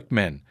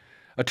Ehrlichman,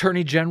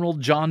 Attorney General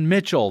John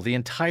Mitchell, the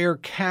entire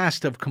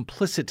cast of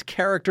complicit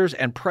characters,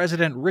 and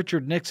President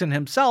Richard Nixon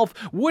himself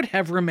would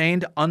have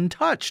remained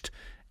untouched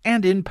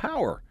and in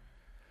power.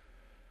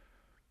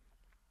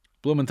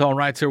 Blumenthal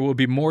writes there will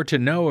be more to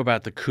know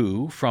about the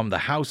coup from the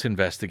House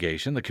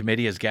investigation. The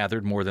committee has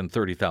gathered more than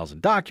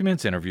 30,000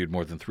 documents, interviewed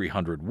more than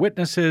 300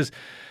 witnesses.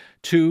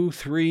 2,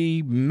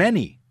 3,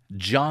 many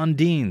John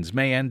Deans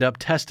may end up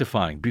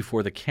testifying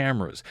before the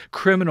cameras.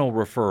 Criminal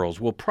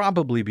referrals will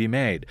probably be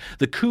made.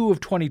 The coup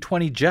of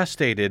 2020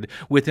 gestated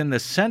within the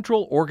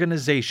central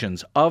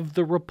organizations of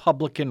the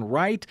Republican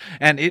right,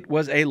 and it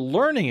was a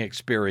learning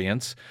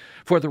experience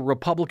for the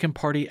Republican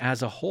Party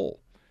as a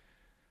whole.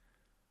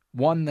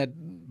 One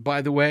that,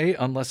 by the way,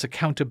 unless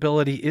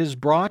accountability is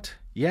brought,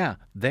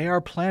 they are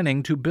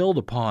planning to build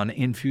upon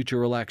in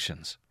future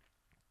elections.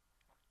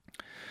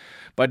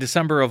 By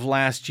December of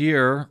last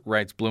year,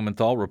 writes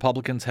Blumenthal,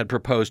 Republicans had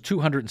proposed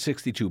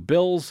 262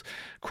 bills,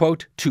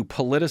 quote, to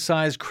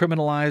politicize,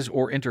 criminalize,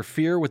 or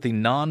interfere with the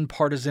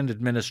nonpartisan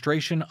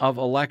administration of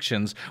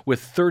elections,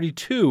 with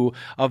 32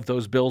 of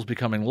those bills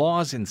becoming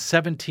laws in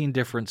 17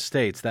 different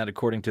states. That,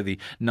 according to the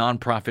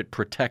nonprofit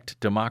Protect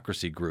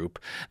Democracy Group.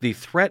 The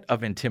threat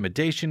of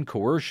intimidation,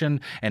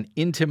 coercion, and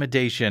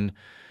intimidation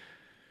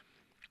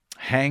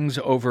hangs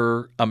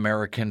over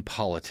American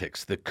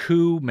politics. The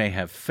coup may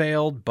have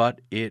failed, but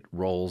it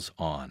rolls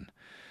on.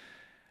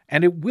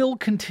 And it will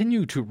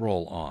continue to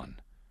roll on,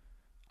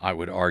 I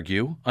would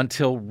argue,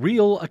 until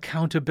real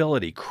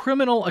accountability,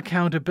 criminal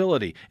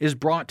accountability, is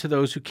brought to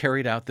those who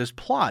carried out this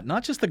plot.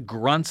 Not just the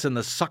grunts and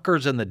the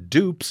suckers and the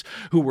dupes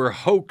who were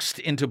hoaxed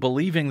into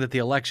believing that the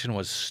election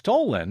was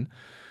stolen,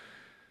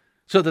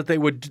 so that they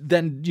would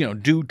then,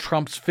 do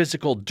Trump's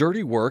physical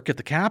dirty work at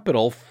the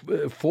Capitol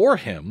for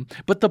him,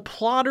 but the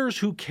plotters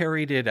who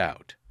carried it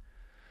out.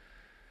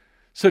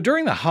 So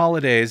during the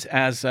holidays,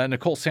 as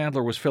Nicole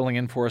Sandler was filling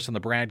in for us on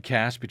the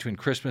BradCast between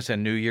Christmas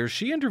and New Year's,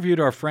 she interviewed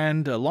our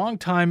friend, a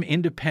longtime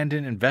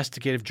independent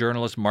investigative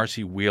journalist,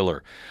 Marcy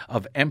Wheeler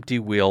of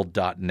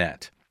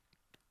EmptyWheel.net.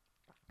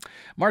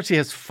 Marcy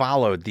has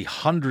followed the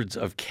hundreds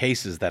of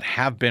cases that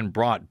have been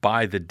brought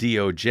by the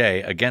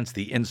DOJ against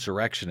the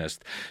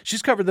insurrectionists.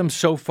 She's covered them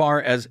so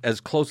far as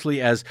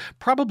closely as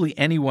probably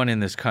anyone in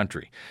this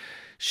country.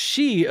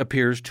 She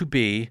appears to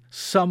be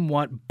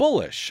somewhat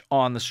bullish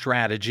on the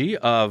strategy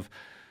of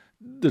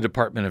the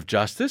Department of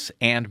Justice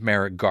and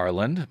Merrick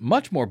Garland,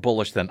 much more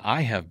bullish than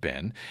I have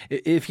been.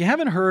 If you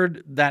haven't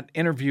heard that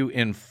interview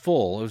in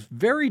full, it was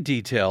very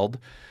detailed.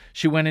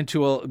 She went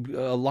into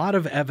a lot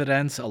of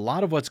evidence, a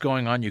lot of what's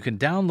going on. You can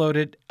download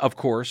it, of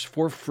course,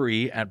 for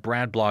free at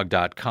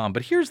bradblog.com.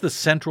 But here's the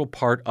central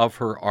part of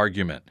her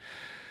argument,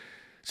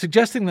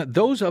 suggesting that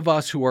those of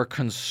us who are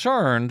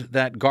concerned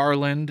that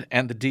Garland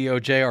and the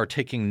DOJ are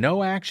taking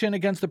no action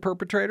against the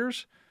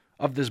perpetrators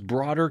of this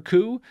broader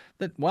coup,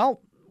 that,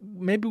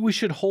 maybe we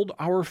should hold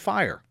our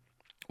fire.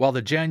 While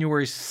the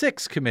January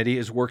 6th committee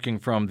is working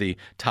from the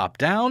top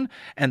down,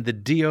 and the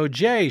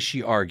DOJ,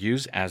 she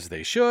argues, as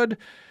they should,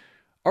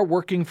 are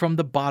working from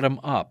the bottom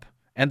up.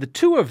 And the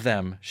two of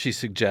them, she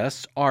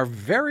suggests, are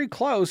very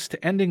close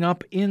to ending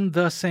up in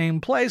the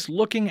same place,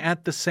 looking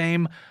at the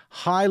same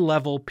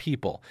high-level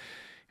people.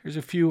 Here's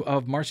a few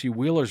of Marcy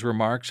Wheeler's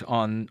remarks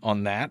on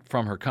that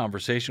from her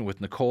conversation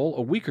with Nicole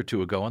a week or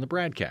two ago on the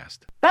BradCast.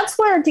 That's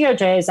where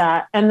DOJ is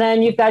at. And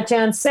then you've got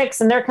Jan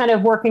 6, and they're kind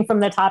of working from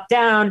the top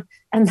down,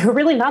 and they're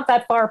really not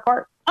that far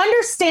apart.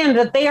 Understand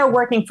that they are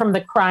working from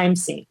the crime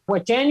scene.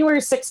 What January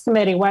 6th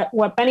committee,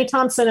 what Benny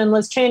Thompson and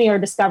Liz Cheney are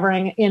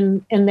discovering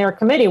in their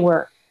committee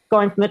work,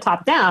 going from the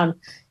top down,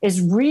 is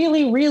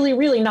really, really,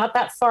 really not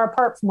that far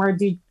apart from where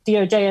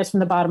DOJ is from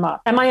the bottom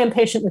up. Am I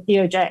impatient with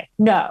DOJ?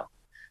 No.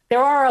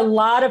 There are a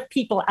lot of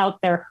people out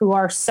there who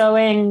are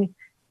sowing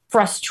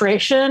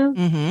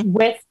frustration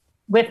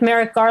with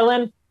Merrick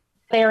Garland.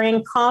 They're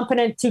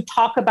incompetent to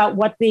talk about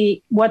what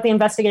the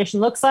investigation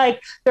looks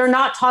like. They're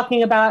not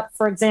talking about,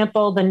 for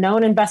example, the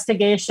known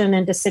investigation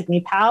into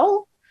Sidney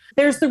Powell.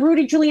 There's the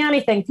Rudy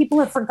Giuliani thing. People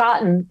have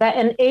forgotten that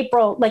in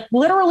April, like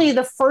literally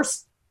the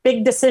first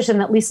big decision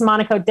that Lisa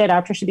Monaco did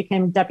after she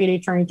became Deputy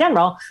Attorney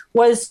General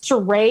was to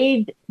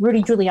raid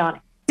Rudy Giuliani.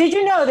 Did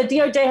you know that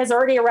DOJ has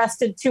already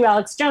arrested 2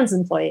 Alex Jones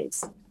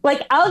employees?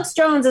 Like Alex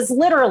Jones is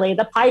literally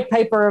the Pied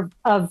Piper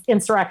of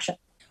insurrection.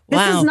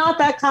 This is not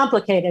that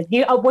complicated.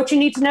 What you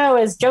need to know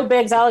is Joe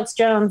Biggs, Alex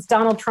Jones,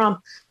 Donald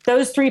Trump,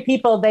 those three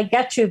people, they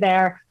get you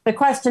there. The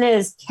question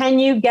is, can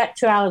you get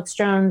to Alex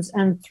Jones?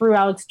 And through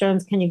Alex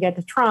Jones, can you get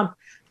to Trump?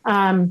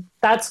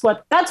 That's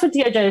what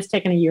DOJ has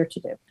taken a year to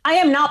do. I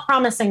am not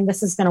promising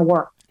this is going to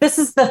work. This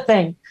is the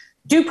thing.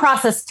 Due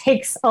process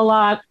takes a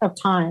lot of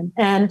time.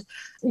 And,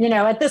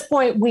 at this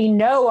point, we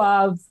know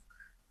of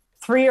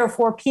 3 or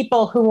 4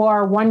 people who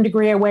are 1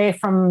 degree away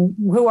from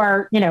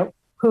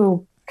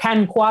who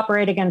can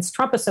cooperate against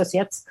Trump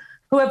associates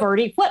who have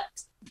already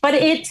flipped. But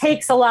it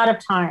takes a lot of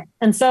time.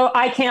 And so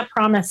I can't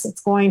promise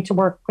it's going to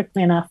work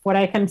quickly enough. What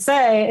I can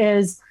say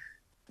is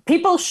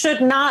people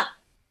should not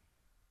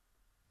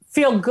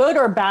feel good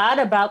or bad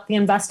about the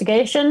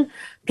investigation.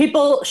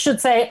 People should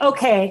say,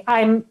 okay,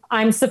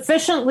 I'm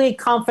sufficiently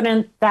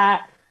confident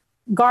that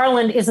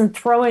Garland isn't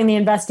throwing the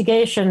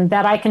investigation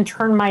that I can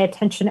turn my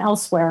attention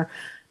elsewhere.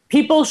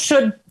 People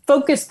should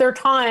focus their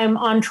time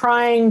on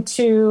trying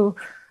to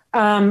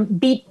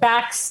beat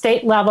back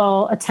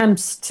state-level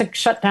attempts to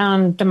shut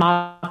down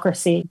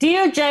democracy.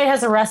 DOJ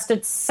has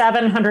arrested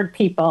 700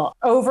 people.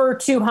 Over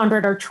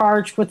 200 are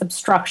charged with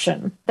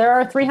obstruction. There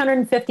are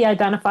 350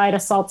 identified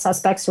assault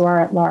suspects who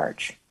are at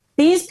large.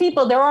 These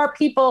people, there are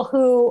people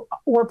who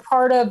were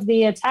part of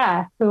the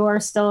attack who are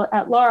still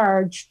at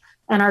large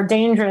and are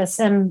dangerous.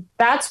 And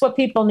that's what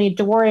people need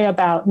to worry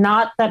about,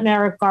 not that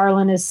Merrick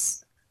Garland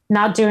is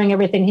not doing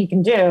everything he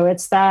can do.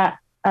 It's that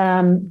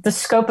the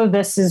scope of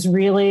this is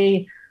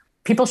really...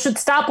 People should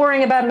stop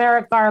worrying about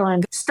Merrick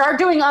Garland. Start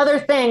doing other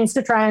things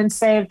to try and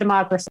save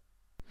democracy.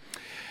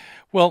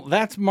 Well,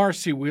 that's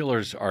Marcy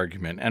Wheeler's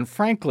argument. And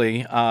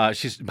frankly,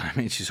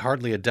 she's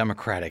hardly a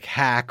Democratic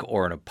hack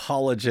or an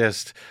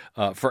apologist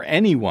for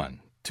anyone,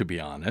 to be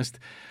honest.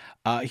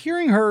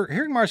 Hearing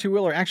Marcy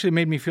Wheeler actually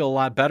made me feel a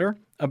lot better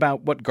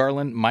about what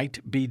Garland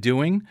might be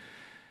doing,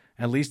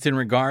 at least in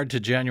regard to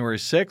January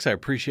 6th. I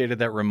appreciated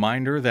that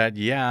reminder that,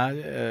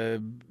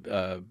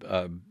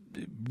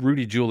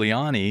 Rudy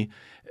Giuliani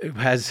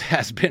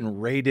has been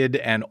raided,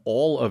 and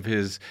all of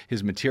his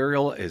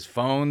material, his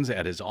phones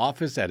at his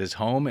office, at his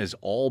home, is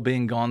all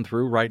being gone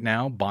through right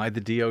now by the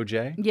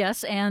DOJ.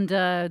 Yes, and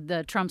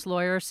the Trump's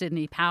lawyer,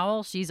 Sidney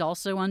Powell, she's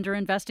also under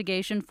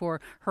investigation for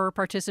her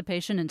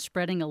participation in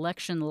spreading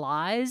election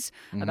lies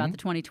about the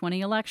 2020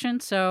 election.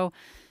 So,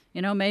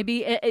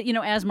 maybe,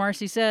 as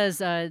Marcy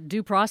says,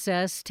 due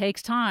process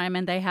takes time,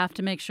 and they have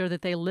to make sure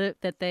that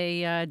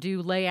they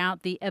do lay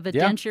out the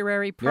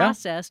evidentiary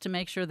process to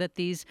make sure that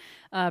these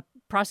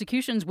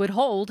prosecutions would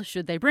hold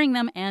should they bring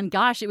them. And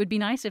gosh, it would be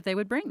nice if they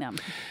would bring them.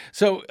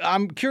 So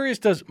I'm curious,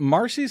 does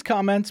Marcy's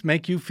comments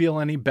make you feel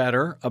any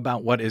better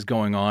about what is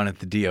going on at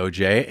the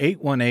DOJ?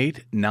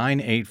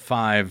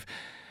 818-985-5735,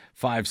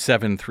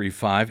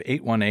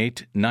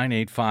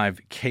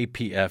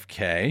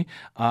 818-985-KPFK.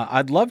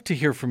 I'd love to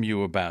hear from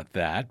you about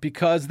that,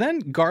 because then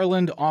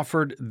Garland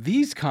offered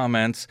these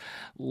comments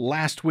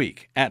last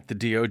week at the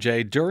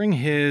DOJ during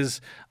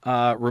his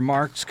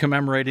remarks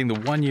commemorating the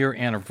 1-year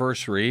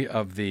anniversary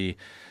of the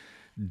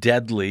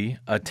deadly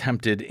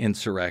attempted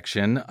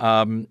insurrection.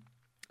 But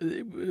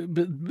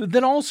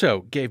that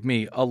also gave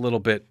me a little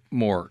bit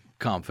more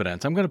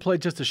confidence. I'm going to play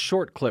just a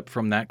short clip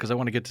from that because I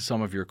want to get to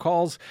some of your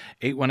calls.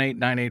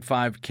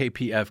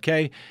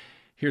 818-985-KPFK.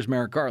 Here's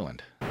Merrick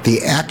Garland.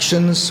 The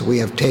actions we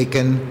have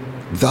taken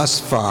thus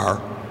far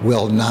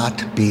will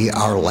not be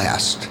our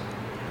last.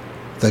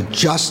 The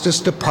Justice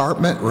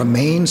Department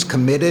remains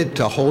committed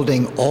to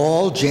holding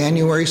all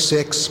January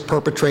 6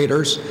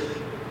 perpetrators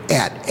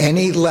at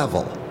any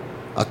level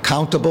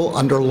accountable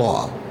under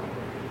law,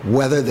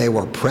 whether they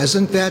were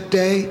present that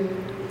day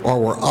or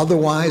were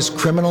otherwise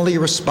criminally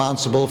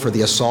responsible for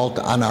the assault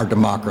on our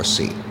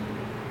democracy.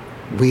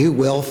 We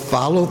will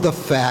follow the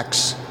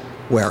facts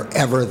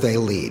wherever they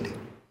lead.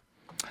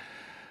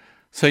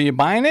 So you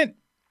buying it?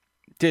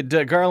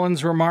 Did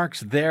Garland's remarks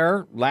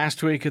there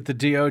last week at the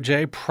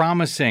DOJ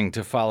promising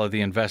to follow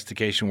the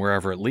investigation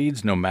wherever it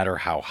leads, no matter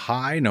how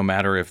high, no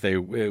matter if they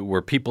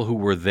were people who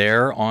were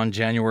there on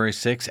January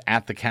 6th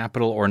at the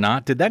Capitol or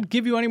not? Did that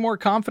give you any more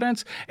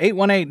confidence?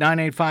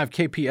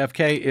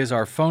 818-985-KPFK is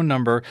our phone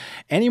number.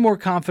 Any more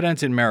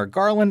confidence in Merrick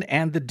Garland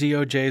and the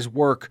DOJ's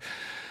work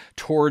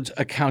towards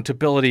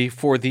accountability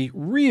for the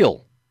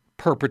real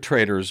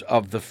perpetrators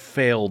of the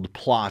failed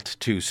plot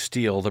to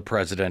steal the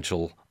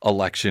presidential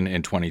election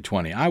in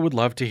 2020? I would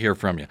love to hear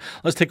from you.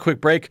 Let's take a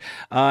quick break,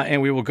 and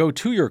we will go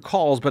to your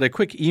calls, but a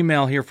quick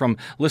email here from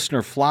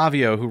listener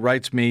Flavio, who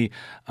writes me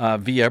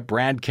via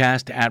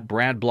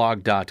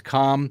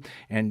BradCast@bradblog.com.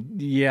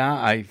 And yeah,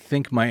 I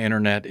think my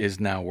internet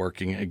is now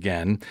working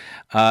again.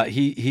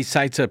 He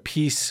cites a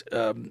piece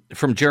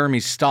from Jeremy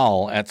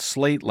Stahl at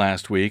Slate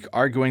last week,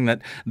 arguing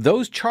that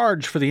those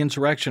charged for the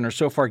insurrection are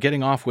so far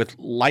getting off with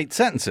light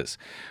sentences,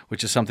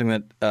 which is something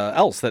that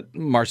else that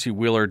Marcy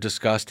Wheeler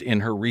discussed in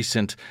her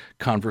recent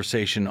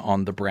conversation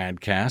on the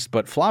BradCast.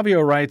 But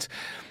Flavio writes,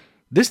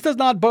 this does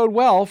not bode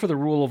well for the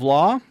rule of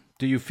law.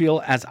 Do you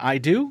feel as I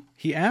do?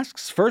 He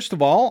asks. First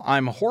of all,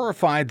 I'm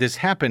horrified this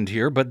happened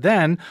here, but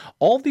then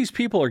all these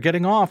people are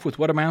getting off with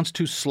what amounts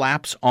to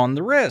slaps on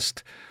the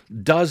wrist.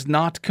 Does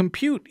not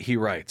compute, he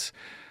writes.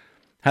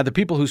 Had the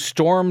people who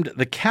stormed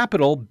the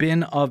Capitol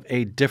been of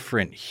a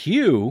different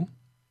hue,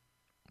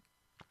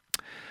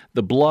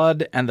 the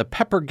blood and the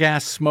pepper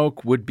gas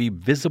smoke would be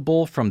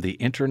visible from the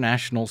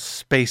International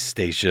Space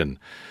Station.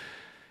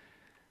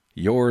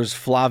 Yours,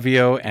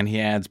 Flavio, and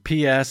he adds,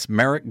 P.S.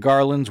 Merrick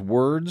Garland's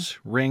words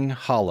ring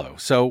hollow.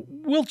 So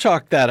we'll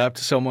chalk that up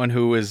to someone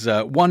who is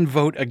one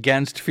vote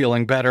against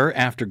feeling better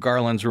after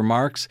Garland's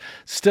remarks.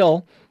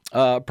 Still,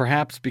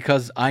 perhaps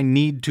because I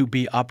need to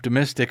be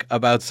optimistic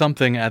about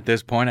something at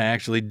this point, I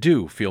actually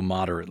do feel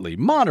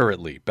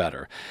moderately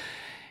better.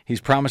 He's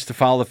promised to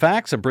follow the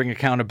facts and bring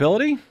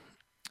accountability,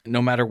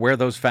 no matter where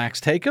those facts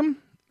take him.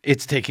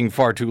 It's taking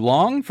far too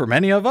long for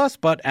many of us,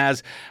 but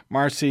as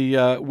Marcy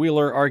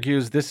Wheeler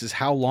argues, this is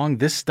how long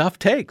this stuff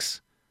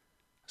takes,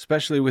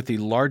 especially with the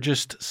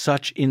largest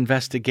such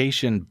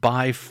investigation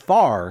by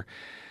far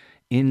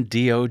in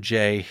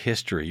DOJ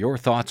history. Your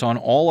thoughts on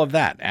all of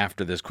that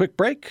after this quick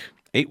break.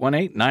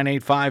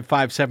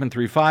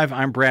 818-985-5735.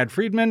 I'm Brad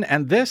Friedman,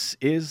 and this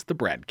is the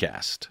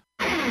BradCast.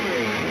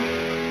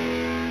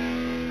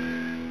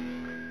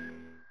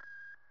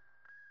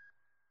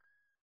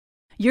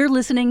 You're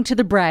listening to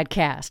the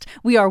BradCast.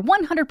 We are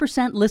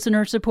 100%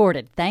 listener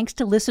supported, thanks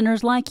to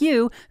listeners like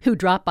you who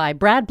drop by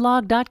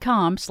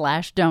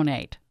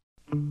bradblog.com/donate.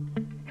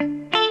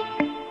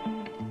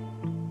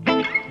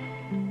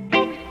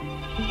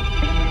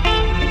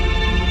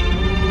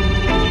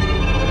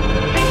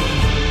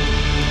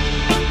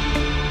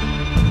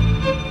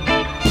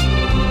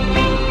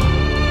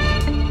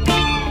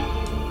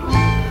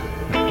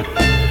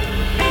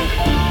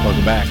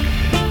 Welcome back.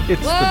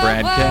 It's the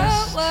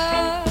BradCast.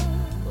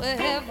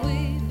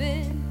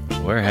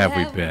 Where have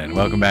we been?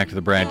 Welcome back to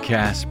the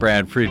BradCast.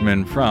 Brad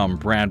Friedman from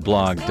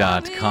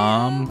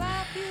bradblog.com.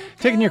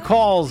 Taking your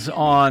calls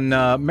on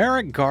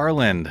Merrick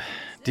Garland.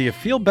 Do you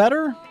feel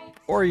better?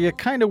 Or are you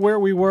kind of where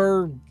we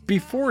were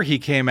before he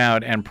came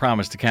out and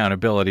promised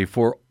accountability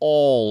for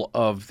all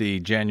of the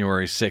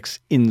January 6th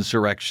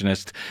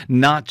insurrectionists,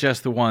 not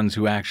just the ones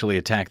who actually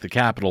attacked the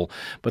Capitol,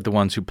 but the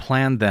ones who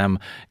planned them,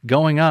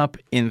 going up,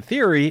 in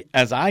theory,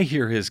 as I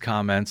hear his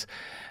comments,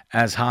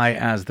 as high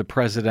as the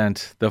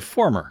president, the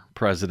former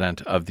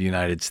president of the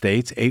United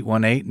States.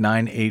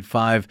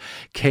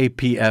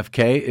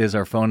 818-985-KPFK is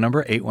our phone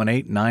number,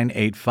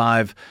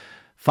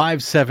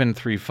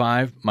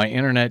 818-985-5735. My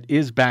internet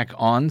is back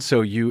on,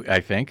 so you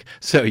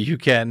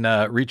can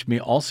reach me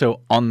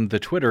also on the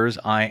Twitters.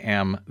 I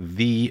am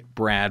the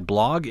Brad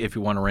Blog if you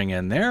want to ring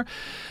in there.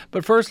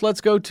 But first, let's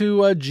go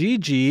to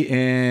Gigi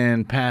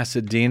in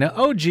Pasadena.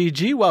 Oh,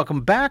 Gigi, welcome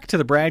back to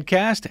the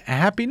BradCast.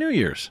 Happy New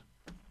Year's.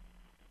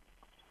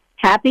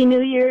 Happy New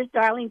Year's,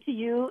 darling, to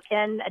you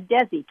and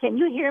Desi. Can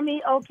you hear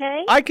me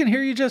okay? I can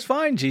hear you just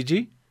fine,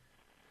 Gigi.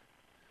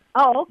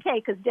 Oh,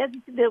 okay, because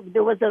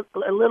there was a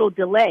little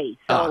delay.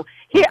 So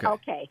here,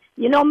 okay.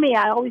 You know me,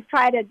 I always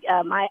try to,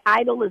 my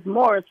idol is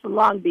Morris from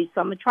Long Beach,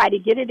 so I'm going to try to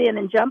get it in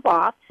and jump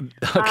off.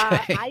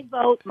 Okay.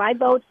 My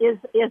vote is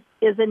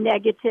a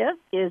negative,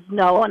 is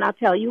no, and I'll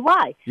tell you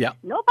why. Yeah.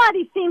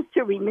 Nobody seems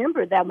to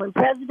remember that when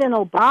President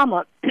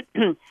Obama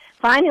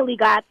finally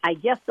got, I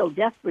guess, so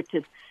desperate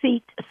to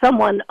seat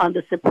someone on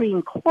the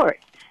Supreme Court,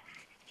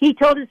 he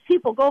told his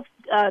people, go,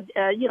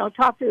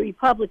 talk to the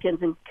Republicans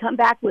and come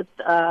back with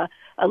a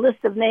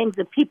list of names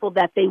of people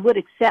that they would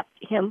accept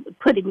him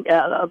putting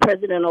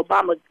President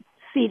Obama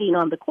seating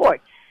on the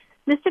court.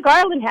 Mr.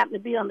 Garland happened to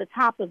be on the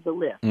top of the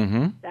list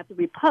that the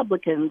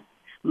Republicans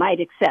might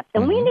accept.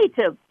 And we need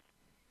to...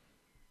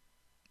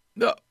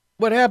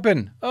 What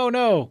happened? Oh,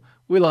 no.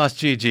 We lost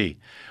Gigi.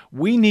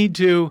 We need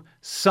to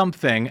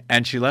something,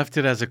 and she left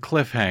it as a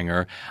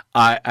cliffhanger.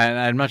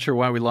 I'm not sure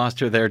why we lost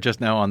her there just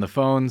now on the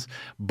phones,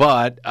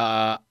 but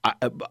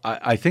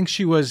I think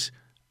she was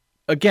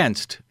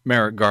against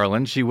Merrick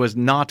Garland. She was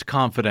not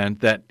confident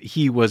that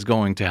he was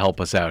going to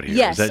help us out here.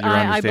 Yes, is that your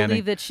understanding? I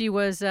believe that she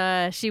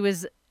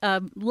was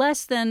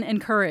less than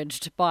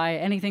encouraged by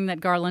anything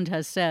that Garland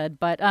has said,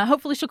 but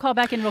hopefully she'll call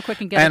back in real quick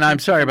and get it. And I'm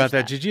sorry about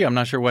that, Gigi. I'm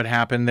not sure what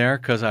happened there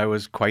because I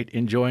was quite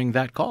enjoying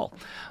that call.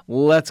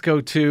 Let's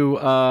go to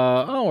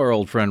our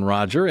old friend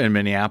Roger in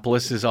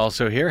Minneapolis is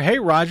also here. Hey,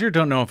 Roger,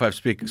 don't know if I've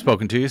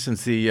spoken to you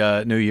since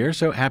the New Year,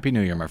 so Happy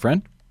New Year, my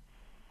friend.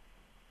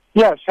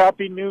 Yes,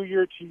 Happy New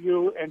Year to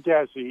you and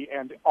Desi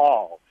and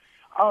all.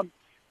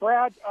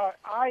 Brad,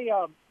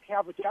 I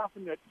have a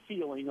definite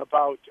feeling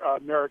about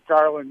Merrick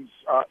Garland's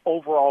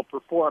overall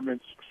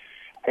performance.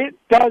 It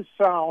does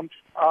sound,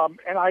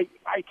 and I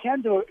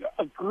tend to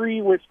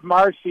agree with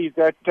Marcy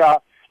that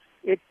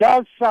it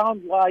does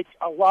sound like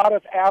a lot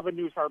of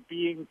avenues are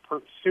being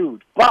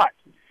pursued. But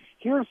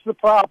here's the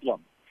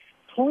problem.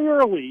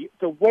 Clearly,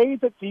 the way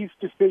that these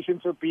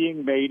decisions are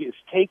being made is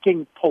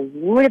taking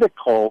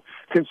political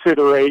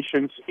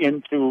considerations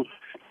into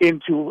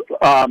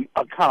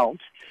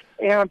account.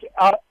 And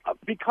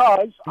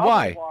because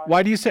why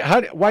do you say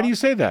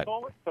that?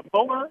 The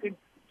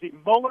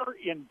Mueller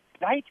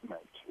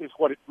indictment, is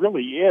what it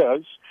really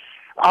is,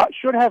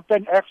 should have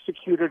been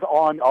executed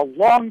on a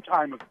long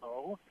time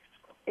ago.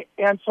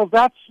 And so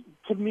that's,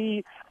 to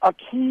me, a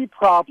key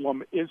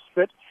problem, is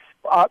that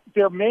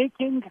they're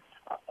making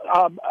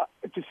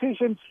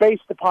decisions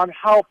based upon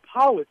how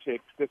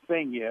politic the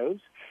thing is,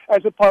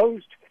 as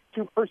opposed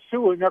to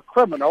pursuing a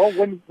criminal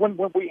when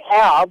we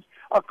have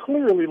a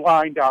clearly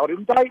lined out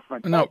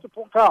indictment.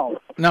 Multiple counts.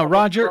 Now,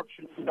 Roger,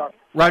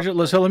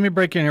 so let me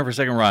break in here for a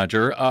second,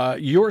 Roger.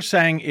 You're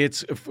saying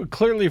it's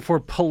clearly for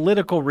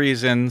political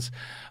reasons.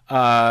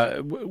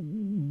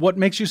 What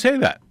makes you say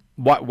that?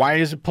 Why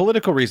is it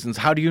political reasons?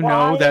 How do you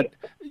know that?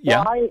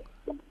 Yeah.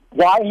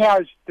 Why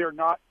has there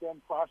not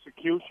been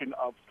prosecution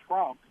of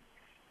Trump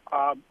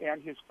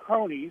and his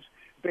cronies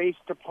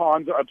based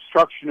upon the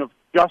obstruction of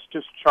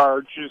justice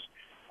charges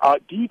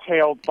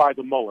detailed by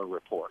the Mueller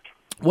report?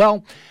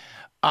 Well,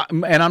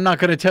 and I'm not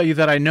going to tell you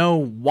that I know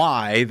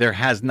why there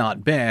has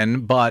not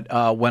been, but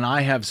when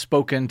I have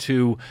spoken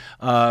to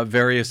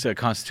various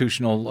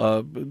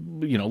constitutional,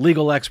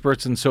 legal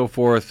experts and so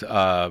forth,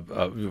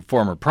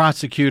 former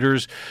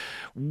prosecutors,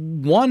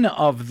 one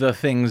of the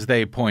things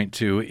they point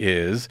to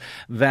is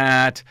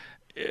that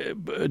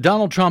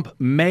Donald Trump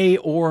may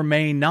or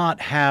may not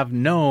have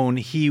known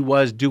he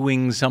was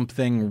doing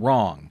something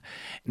wrong.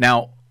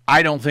 Now,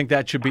 I don't think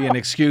that should be an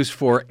excuse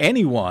for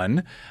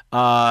anyone.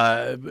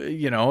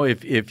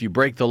 If you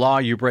break the law,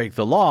 you break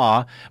the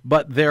law.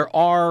 But there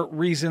are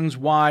reasons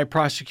why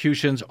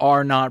prosecutions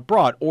are not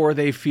brought, or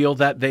they feel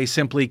that they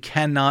simply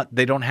cannot,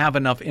 they don't have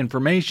enough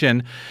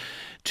information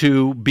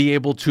to be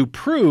able to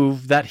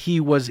prove that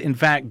he was in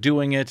fact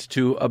doing it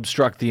to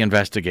obstruct the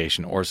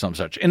investigation or some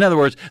such. In other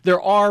words,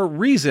 there are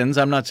reasons.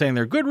 I'm not saying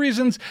they're good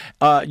reasons.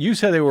 You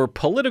said they were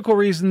political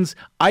reasons.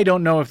 I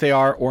don't know if they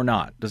are or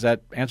not. Does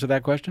that answer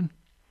that question?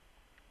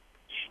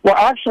 Well,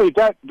 actually,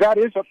 that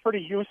is a pretty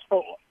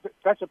useful.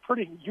 That's a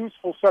pretty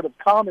useful set of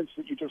comments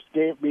that you just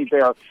gave me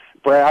there,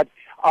 Brad.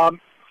 I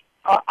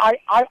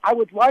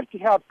would like to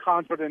have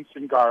confidence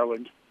in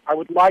Garland. I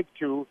would like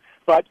to,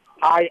 but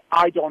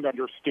I don't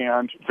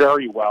understand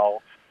very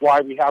well why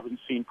we haven't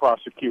seen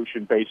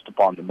prosecution based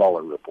upon the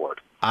Mueller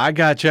report. I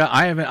gotcha.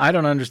 I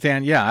don't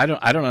understand. Yeah,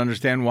 I don't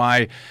understand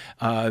why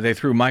they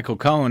threw Michael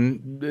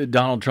Cohen,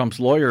 Donald Trump's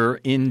lawyer,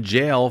 in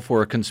jail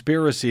for a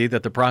conspiracy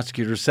that the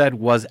prosecutor said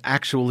was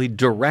actually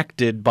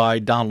directed by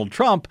Donald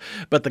Trump,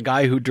 but the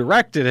guy who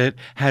directed it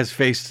has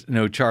faced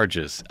no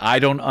charges. I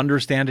don't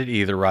understand it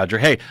either, Roger.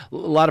 Hey, a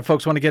lot of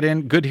folks want to get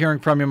in. Good hearing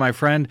from you, my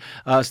friend.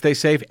 Stay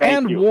safe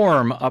and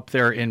warm up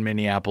there in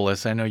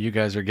Minneapolis. I know you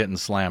guys are getting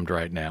slammed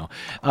right now.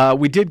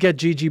 We did get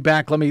Gigi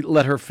back.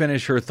 Let her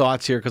finish her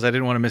thoughts here because I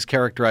didn't want to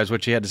mischaracterize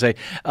what she had to say.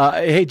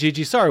 Hey,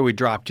 Gigi, sorry we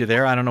dropped you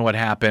there. I don't know what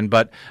happened,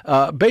 but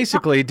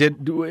basically,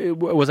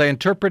 was I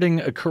interpreting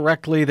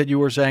correctly that you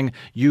were saying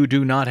you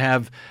do not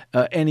have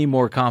any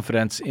more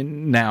confidence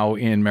now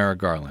in Merrick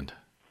Garland?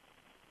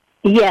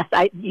 Yes,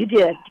 you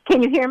did.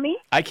 Can you hear me?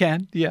 I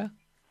can, yeah.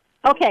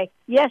 Okay,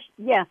 yes.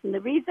 And the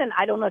reason,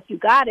 I don't know if you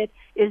got it,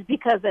 is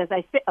because, as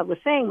I was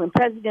saying, when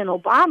President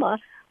Obama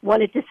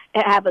wanted to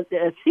have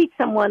seat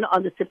someone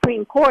on the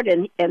Supreme Court,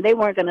 and they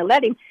weren't going to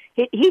let him,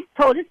 he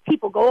told his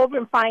people, go over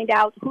and find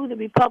out who the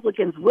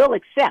Republicans will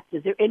accept.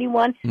 Is there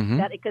anyone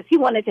that, because he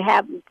wanted to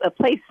have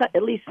place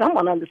at least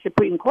someone on the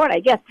Supreme Court, I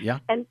guess. Yeah.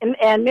 And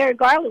Merrick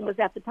Garland was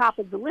at the top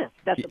of the list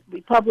that the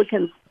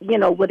Republicans,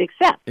 would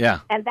accept.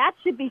 Yeah. And that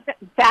should be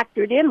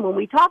factored in when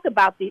we talk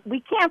about we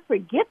can't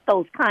forget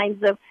those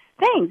kinds of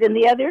things. And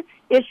the other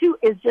issue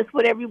is just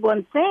what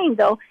everyone's saying,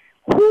 though.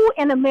 Who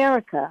in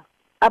America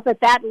up at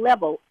that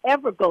level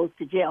ever goes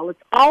to jail?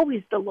 It's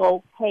always the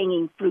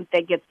low-hanging fruit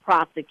that gets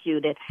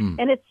prosecuted,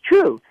 and it's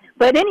true.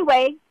 But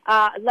anyway,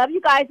 love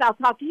you guys. I'll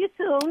talk to you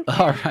soon.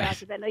 All right.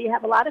 Because I know you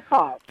have a lot of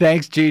calls.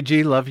 Thanks,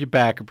 Gigi. Love you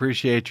back.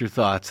 Appreciate your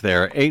thoughts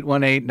there.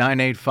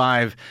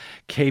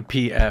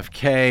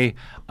 818-985-KPFK.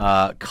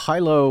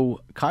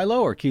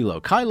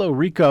 Kylo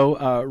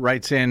Rico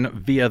writes in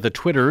via the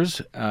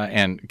Twitters,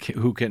 and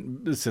who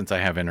can, since I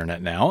have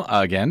internet now,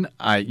 again,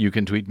 you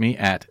can tweet me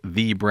at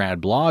the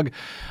Brad Blog.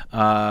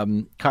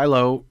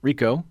 Kylo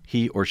Rico,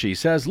 he or she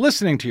says,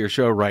 listening to your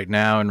show right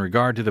now in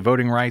regard to the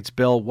voting rights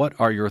bill, what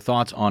are your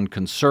thoughts on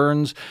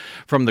concerns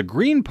from the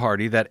Green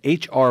Party that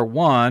H.R.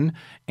 1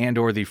 and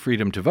or the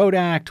Freedom to Vote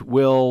Act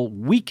will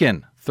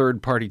weaken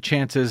third-party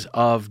chances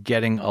of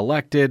getting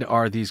elected?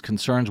 Are these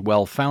concerns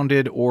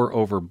well-founded or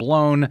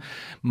overblown?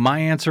 My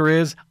answer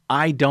is,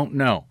 I don't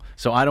know.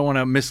 So I don't want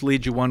to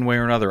mislead you one way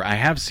or another. I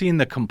have seen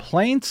the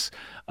complaints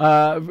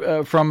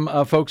from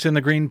folks in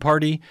the Green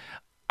Party.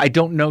 I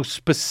don't know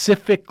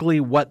specifically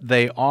what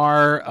they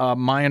are.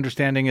 My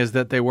understanding is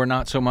that they were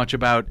not so much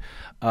about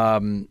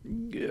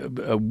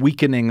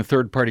weakening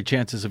third-party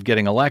chances of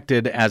getting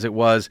elected as it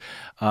was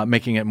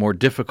making it more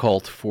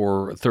difficult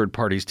for third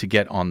parties to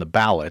get on the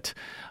ballot,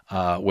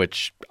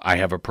 which I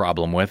have a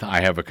problem with,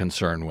 I have a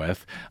concern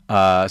with.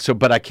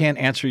 But I can't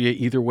answer you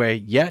either way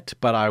yet,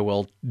 but I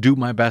will do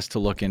my best to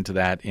look into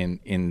that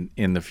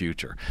in the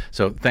future.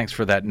 So thanks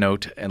for that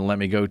note, and let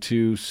me go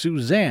to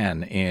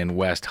Suzanne in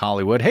West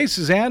Hollywood. Hey,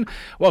 Suzanne,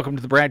 welcome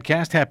to the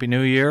BradCast. Happy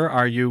New Year.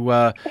 Are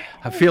you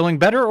feeling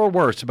better or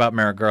worse about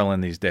Merrick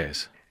Garland these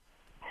days?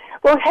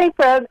 Well, hey,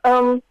 Brad.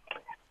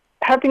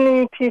 Happy New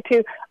Year to you,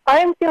 too.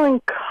 I'm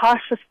feeling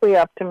cautiously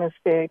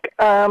optimistic.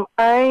 One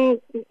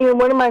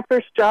of my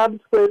first jobs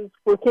was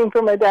working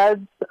for my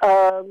dad's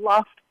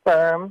law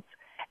firm,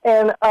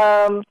 and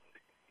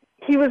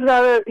he was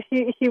not a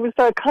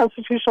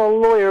constitutional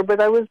lawyer, but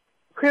I was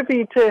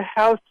privy to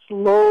how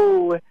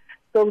slow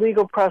the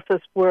legal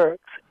process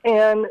works.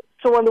 And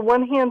so, on the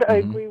one hand, I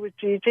agree with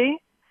Gigi,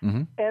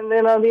 and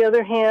then on the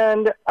other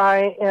hand,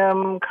 I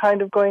am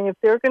kind of going, if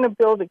they're going to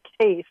build a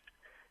case,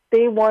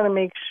 they want to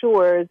make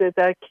sure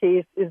that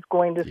case is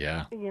going to,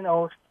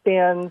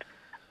 stand,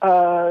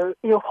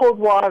 hold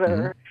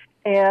water.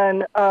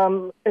 And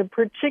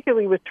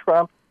particularly with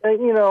Trump, I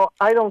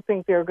don't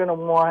think they're going to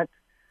want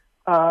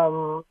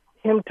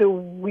him to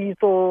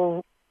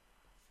weasel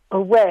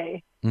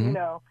away.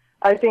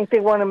 I think they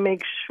want to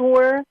make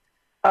sure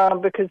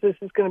because this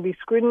is going to be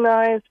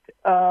scrutinized.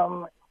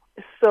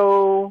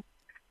 So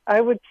I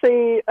would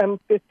say I'm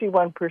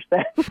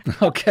 51%.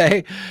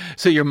 Okay.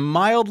 So you're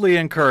mildly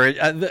encouraged.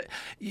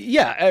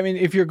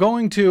 If you're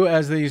going to,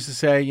 as they used to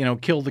say,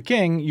 kill the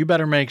king, you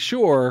better make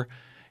sure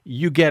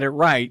you get it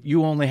right.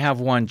 You only have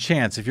one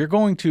chance. If you're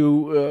going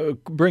to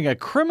bring a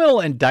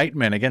criminal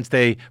indictment against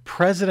a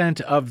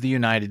president of the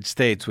United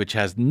States, which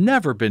has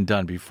never been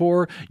done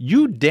before,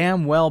 you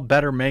damn well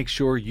better make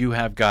sure you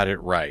have got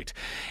it right.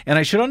 And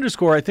I should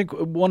underscore, I think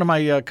one of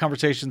my one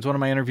of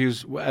my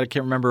interviews, I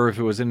can't remember if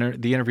it was in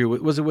the interview,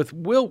 was it with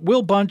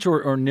Will Bunch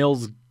or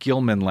Nils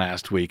Gilman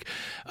last week,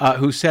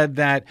 who said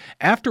that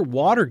after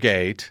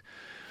Watergate,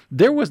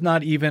 there was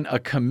not even a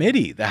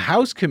committee. The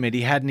House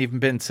committee hadn't even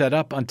been set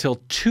up until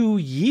 2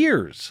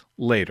 years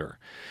later.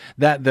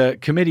 That the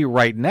committee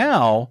right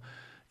now,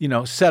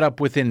 set up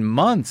within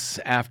months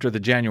after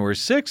the January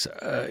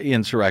 6th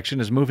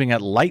insurrection, is moving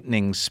at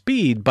lightning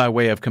speed by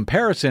way of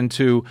comparison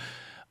to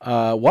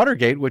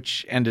Watergate,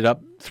 which ended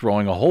up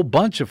throwing a whole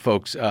bunch of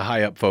folks,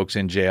 high-up folks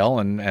in jail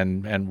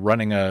and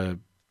running a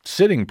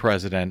sitting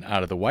president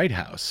out of the White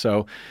House.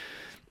 So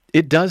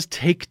it does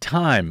take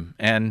time,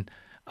 and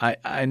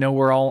I know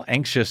we're all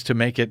anxious to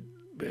make it,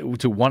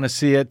 to want to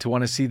see it, to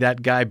want to see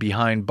that guy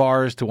behind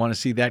bars, to want to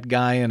see that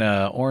guy in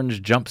an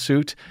orange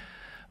jumpsuit,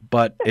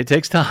 but it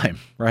takes time,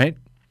 right?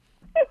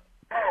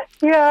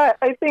 Yeah,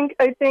 I think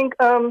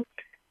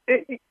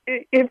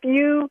if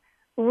you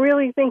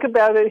really think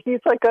about it,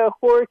 he's like a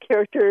horror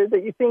character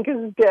that you think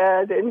is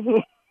dead, and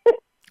he.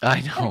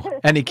 I know,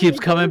 and he keeps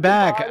coming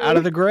back out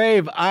of the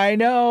grave. I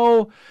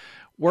know.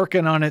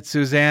 Working on it,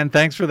 Suzanne.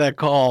 Thanks for that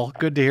call.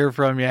 Good to hear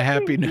from you.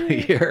 Happy New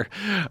Year.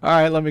 All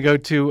right, let me go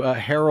to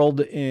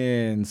Harold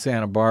in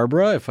Santa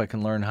Barbara. If I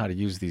can learn how to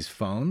use these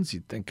phones,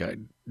 you'd think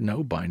I'd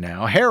know by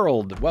now.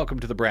 Harold,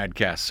 welcome to the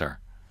BradCast, sir.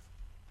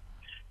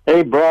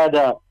 Hey, Brad,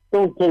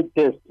 don't take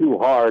this too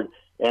hard.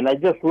 And I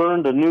just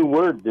learned a new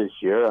word this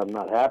year. I'm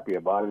not happy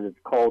about it. It's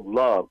called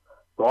love.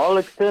 So I'll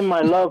extend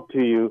my love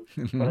to you.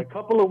 But a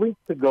couple of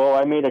weeks ago,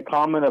 I made a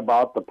comment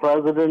about the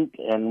president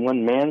and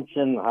one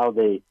mansion, how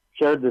they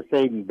shared the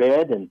same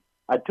bed, and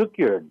I took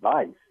your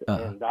advice.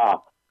 And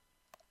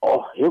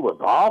it was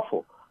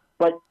awful.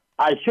 But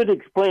I should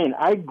explain.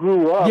 I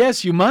grew up.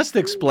 Yes, you must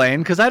explain,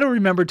 because I don't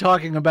remember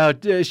talking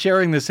about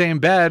sharing the same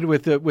bed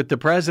with the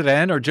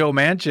president or Joe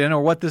Manchin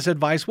or what this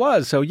advice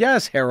was. So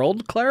yes,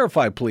 Harold,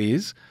 clarify,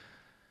 please.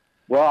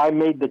 Well, I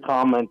made the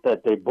comment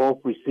that they both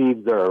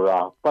received their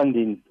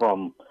funding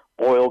from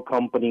oil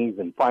companies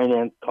and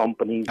finance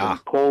companies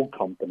and coal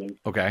companies.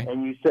 Okay.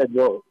 And you said,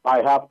 well,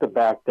 I have to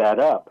back that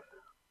up.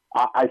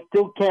 I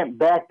still can't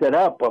back that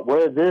up, but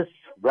where this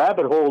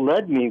rabbit hole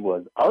led me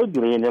was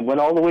ugly, and it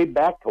went all the way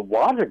back to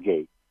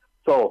Watergate.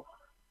 So,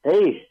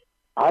 hey,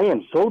 I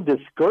am so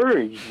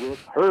discouraged with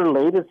her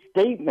latest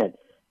statement.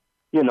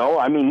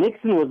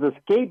 Nixon was a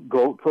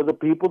scapegoat for the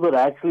people that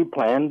actually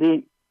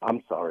planned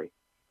I'm sorry.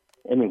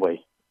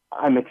 Anyway,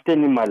 I'm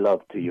extending my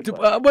love to you.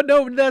 But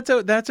no,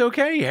 that's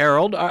okay,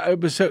 Harold. I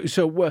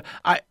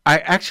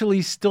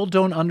actually still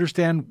don't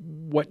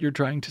understand what you're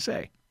trying to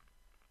say.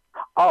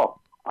 Oh,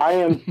 I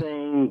am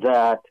saying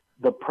that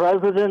the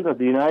President of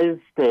the United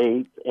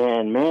States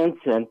and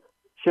Manson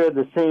share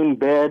the same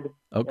bed,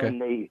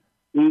 and they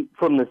eat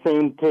from the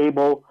same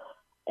table,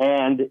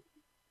 and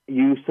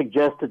you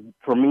suggested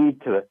for me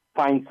to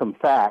find some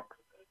facts.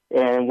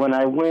 And when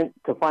I went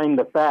to find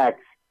the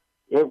facts,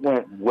 it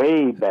went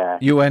way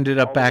back. You ended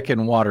up back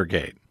in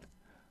Watergate.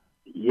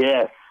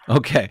 Yes.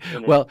 Okay.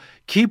 Well,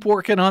 keep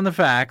working on the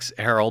facts,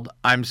 Harold.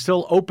 I'm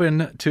still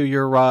open to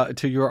your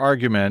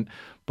argument,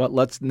 but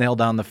let's nail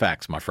down the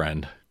facts, my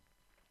friend.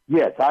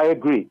 Yes, I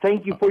agree.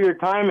 Thank you for your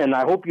time, and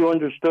I hope you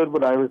understood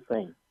what I was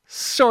saying.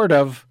 Sort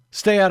of.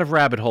 Stay out of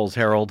rabbit holes,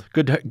 Harold.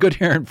 Good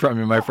hearing from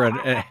you, my friend.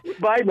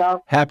 Bye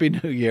now. Happy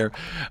New Year.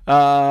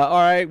 All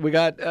right, we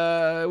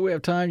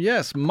have time.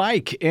 Yes,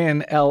 Mike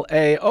in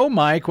L.A. Oh,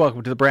 Mike,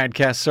 welcome to the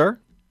BradCast, sir.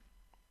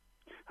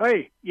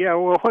 Hi. Yeah,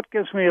 well, what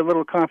gives me a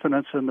little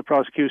confidence in the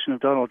prosecution of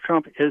Donald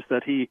Trump is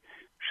that he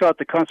shot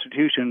the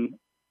Constitution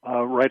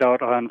right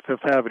out on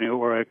Fifth Avenue,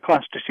 or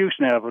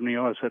Constitution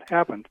Avenue, as it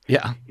happened.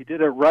 Yeah. He did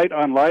it right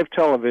on live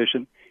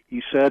television.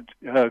 He said,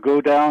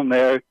 go down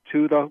there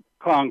to the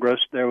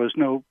Congress. There was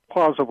no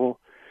plausible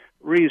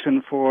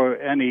reason for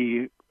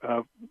any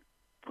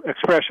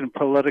expression of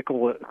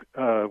political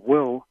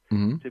will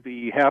to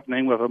be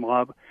happening with a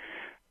mob.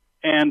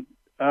 And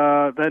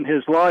then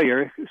his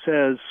lawyer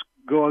says,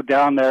 go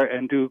down there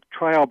and do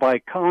trial by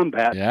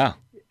combat. Yeah.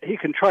 He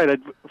can try to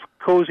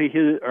cozy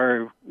his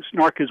or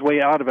snark his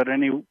way out of it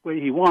any way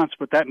he wants,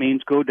 but that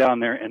means go down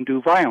there and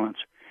do violence.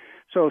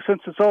 So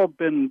since it's all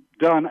been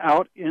done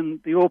out in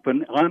the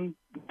open on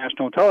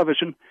national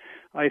television,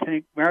 I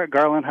think Merrick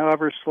Garland,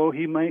 however slow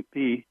he might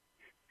be,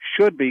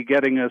 should be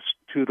getting us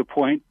to the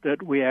point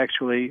that we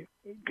actually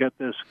get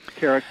this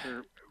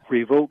character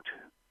revoked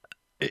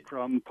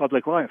from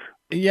public life.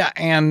 Yeah,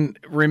 and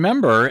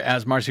remember,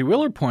 as Marcy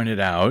Wheeler pointed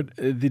out,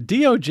 the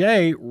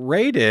DOJ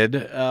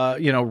raided,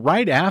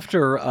 right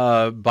after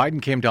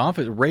Biden came to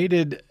office,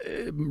 raided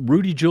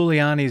Rudy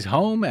Giuliani's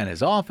home and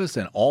his office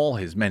and all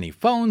his many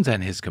phones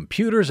and his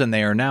computers, and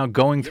they are now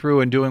going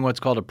through and doing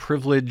what's called a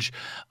privilege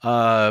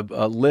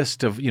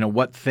list of,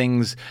 what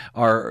things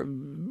are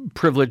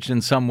privileged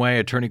in some way,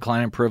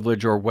 attorney-client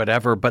privilege or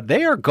whatever, but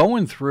they are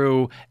going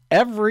through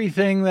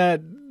everything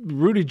that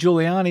Rudy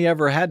Giuliani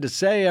ever had to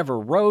say, ever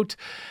wrote.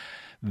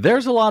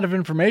 There's a lot of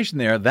information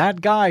there.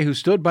 That guy who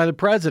stood by the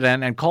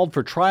president and called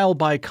for trial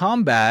by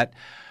combat,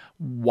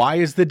 why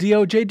is the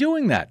DOJ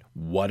doing that?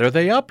 What are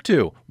they up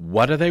to?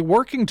 What are they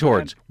working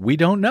towards? We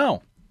don't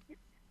know.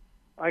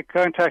 I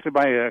contacted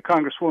my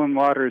Congresswoman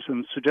Waters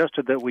and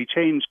suggested that we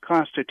change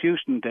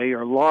Constitution Day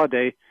or Law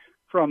Day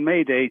from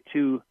May Day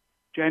to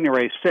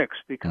January 6th,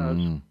 because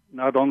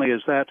not only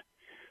is that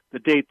the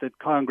date that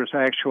Congress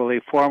actually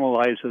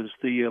formalizes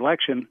the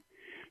election,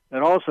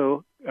 that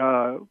also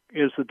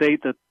is the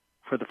date that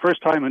for the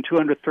first time in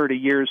 230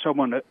 years,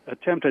 someone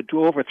attempted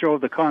to overthrow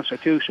the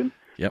Constitution.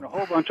 Yep. And a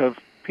whole bunch of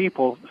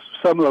people,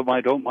 some of them I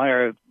don't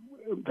admire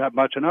that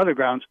much on other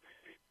grounds,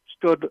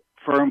 stood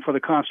firm for the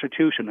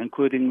Constitution,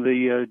 including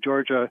the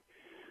Georgia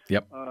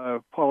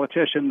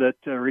politician that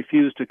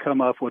refused to come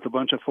up with a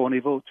bunch of phony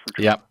votes for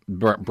Trump.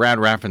 Yep. Brad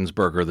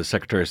Raffensperger, the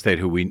Secretary of State,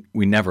 who we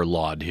never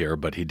laud here,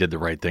 but he did the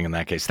right thing in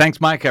that case.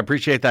 Thanks, Mike. I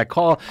appreciate that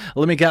call.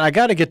 I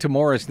got to get to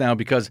Morris now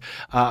because,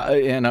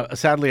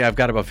 sadly, I've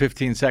got about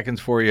 15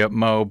 seconds for you,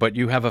 Mo, but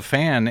you have a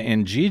fan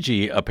in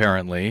Gigi,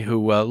 apparently,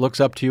 who looks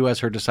up to you as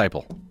her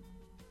disciple.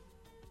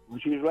 Well,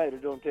 she's right.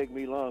 It don't take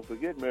me long.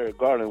 Forget Merrick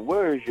Garland.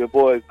 Where is your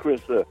boy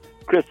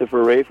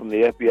Christopher Wray from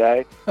the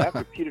FBI?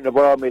 After Peter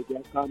Navarro made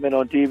that comment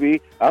on TV,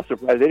 I'm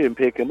surprised they didn't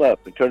pick him up.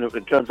 In terms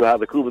of how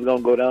the coup was going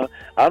to go down,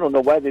 I don't know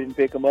why they didn't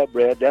pick him up,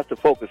 Brad. That's the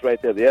focus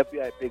right there. The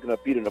FBI picking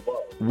up Peter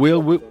Navarro. We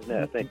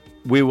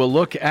will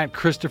look at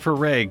Christopher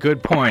Wray.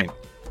 Good point.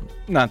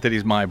 Not that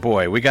he's my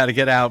boy. We got to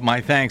get out. My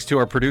thanks to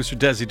our producer,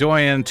 Desi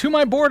Doyen, to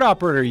my board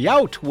operator,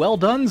 Yout. Well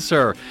done,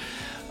 sir.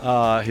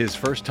 His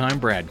first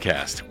time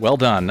BradCast. Well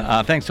done.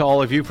 Thanks to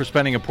all of you for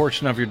spending a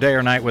portion of your day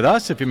or night with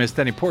us. If you missed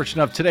any portion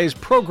of today's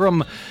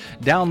program,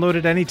 download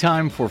it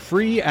anytime for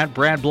free at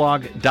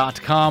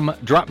bradblog.com.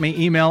 Drop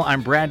me email.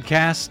 I'm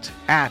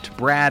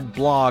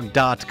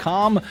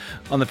bradcast@bradblog.com.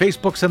 On the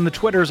Facebooks and the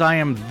Twitters, I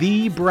am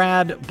the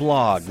Brad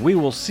Blog. We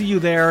will see you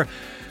there.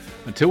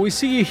 Until we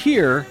see you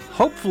here,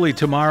 hopefully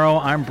tomorrow,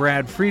 I'm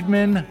Brad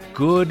Friedman.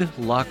 Good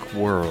luck,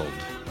 world.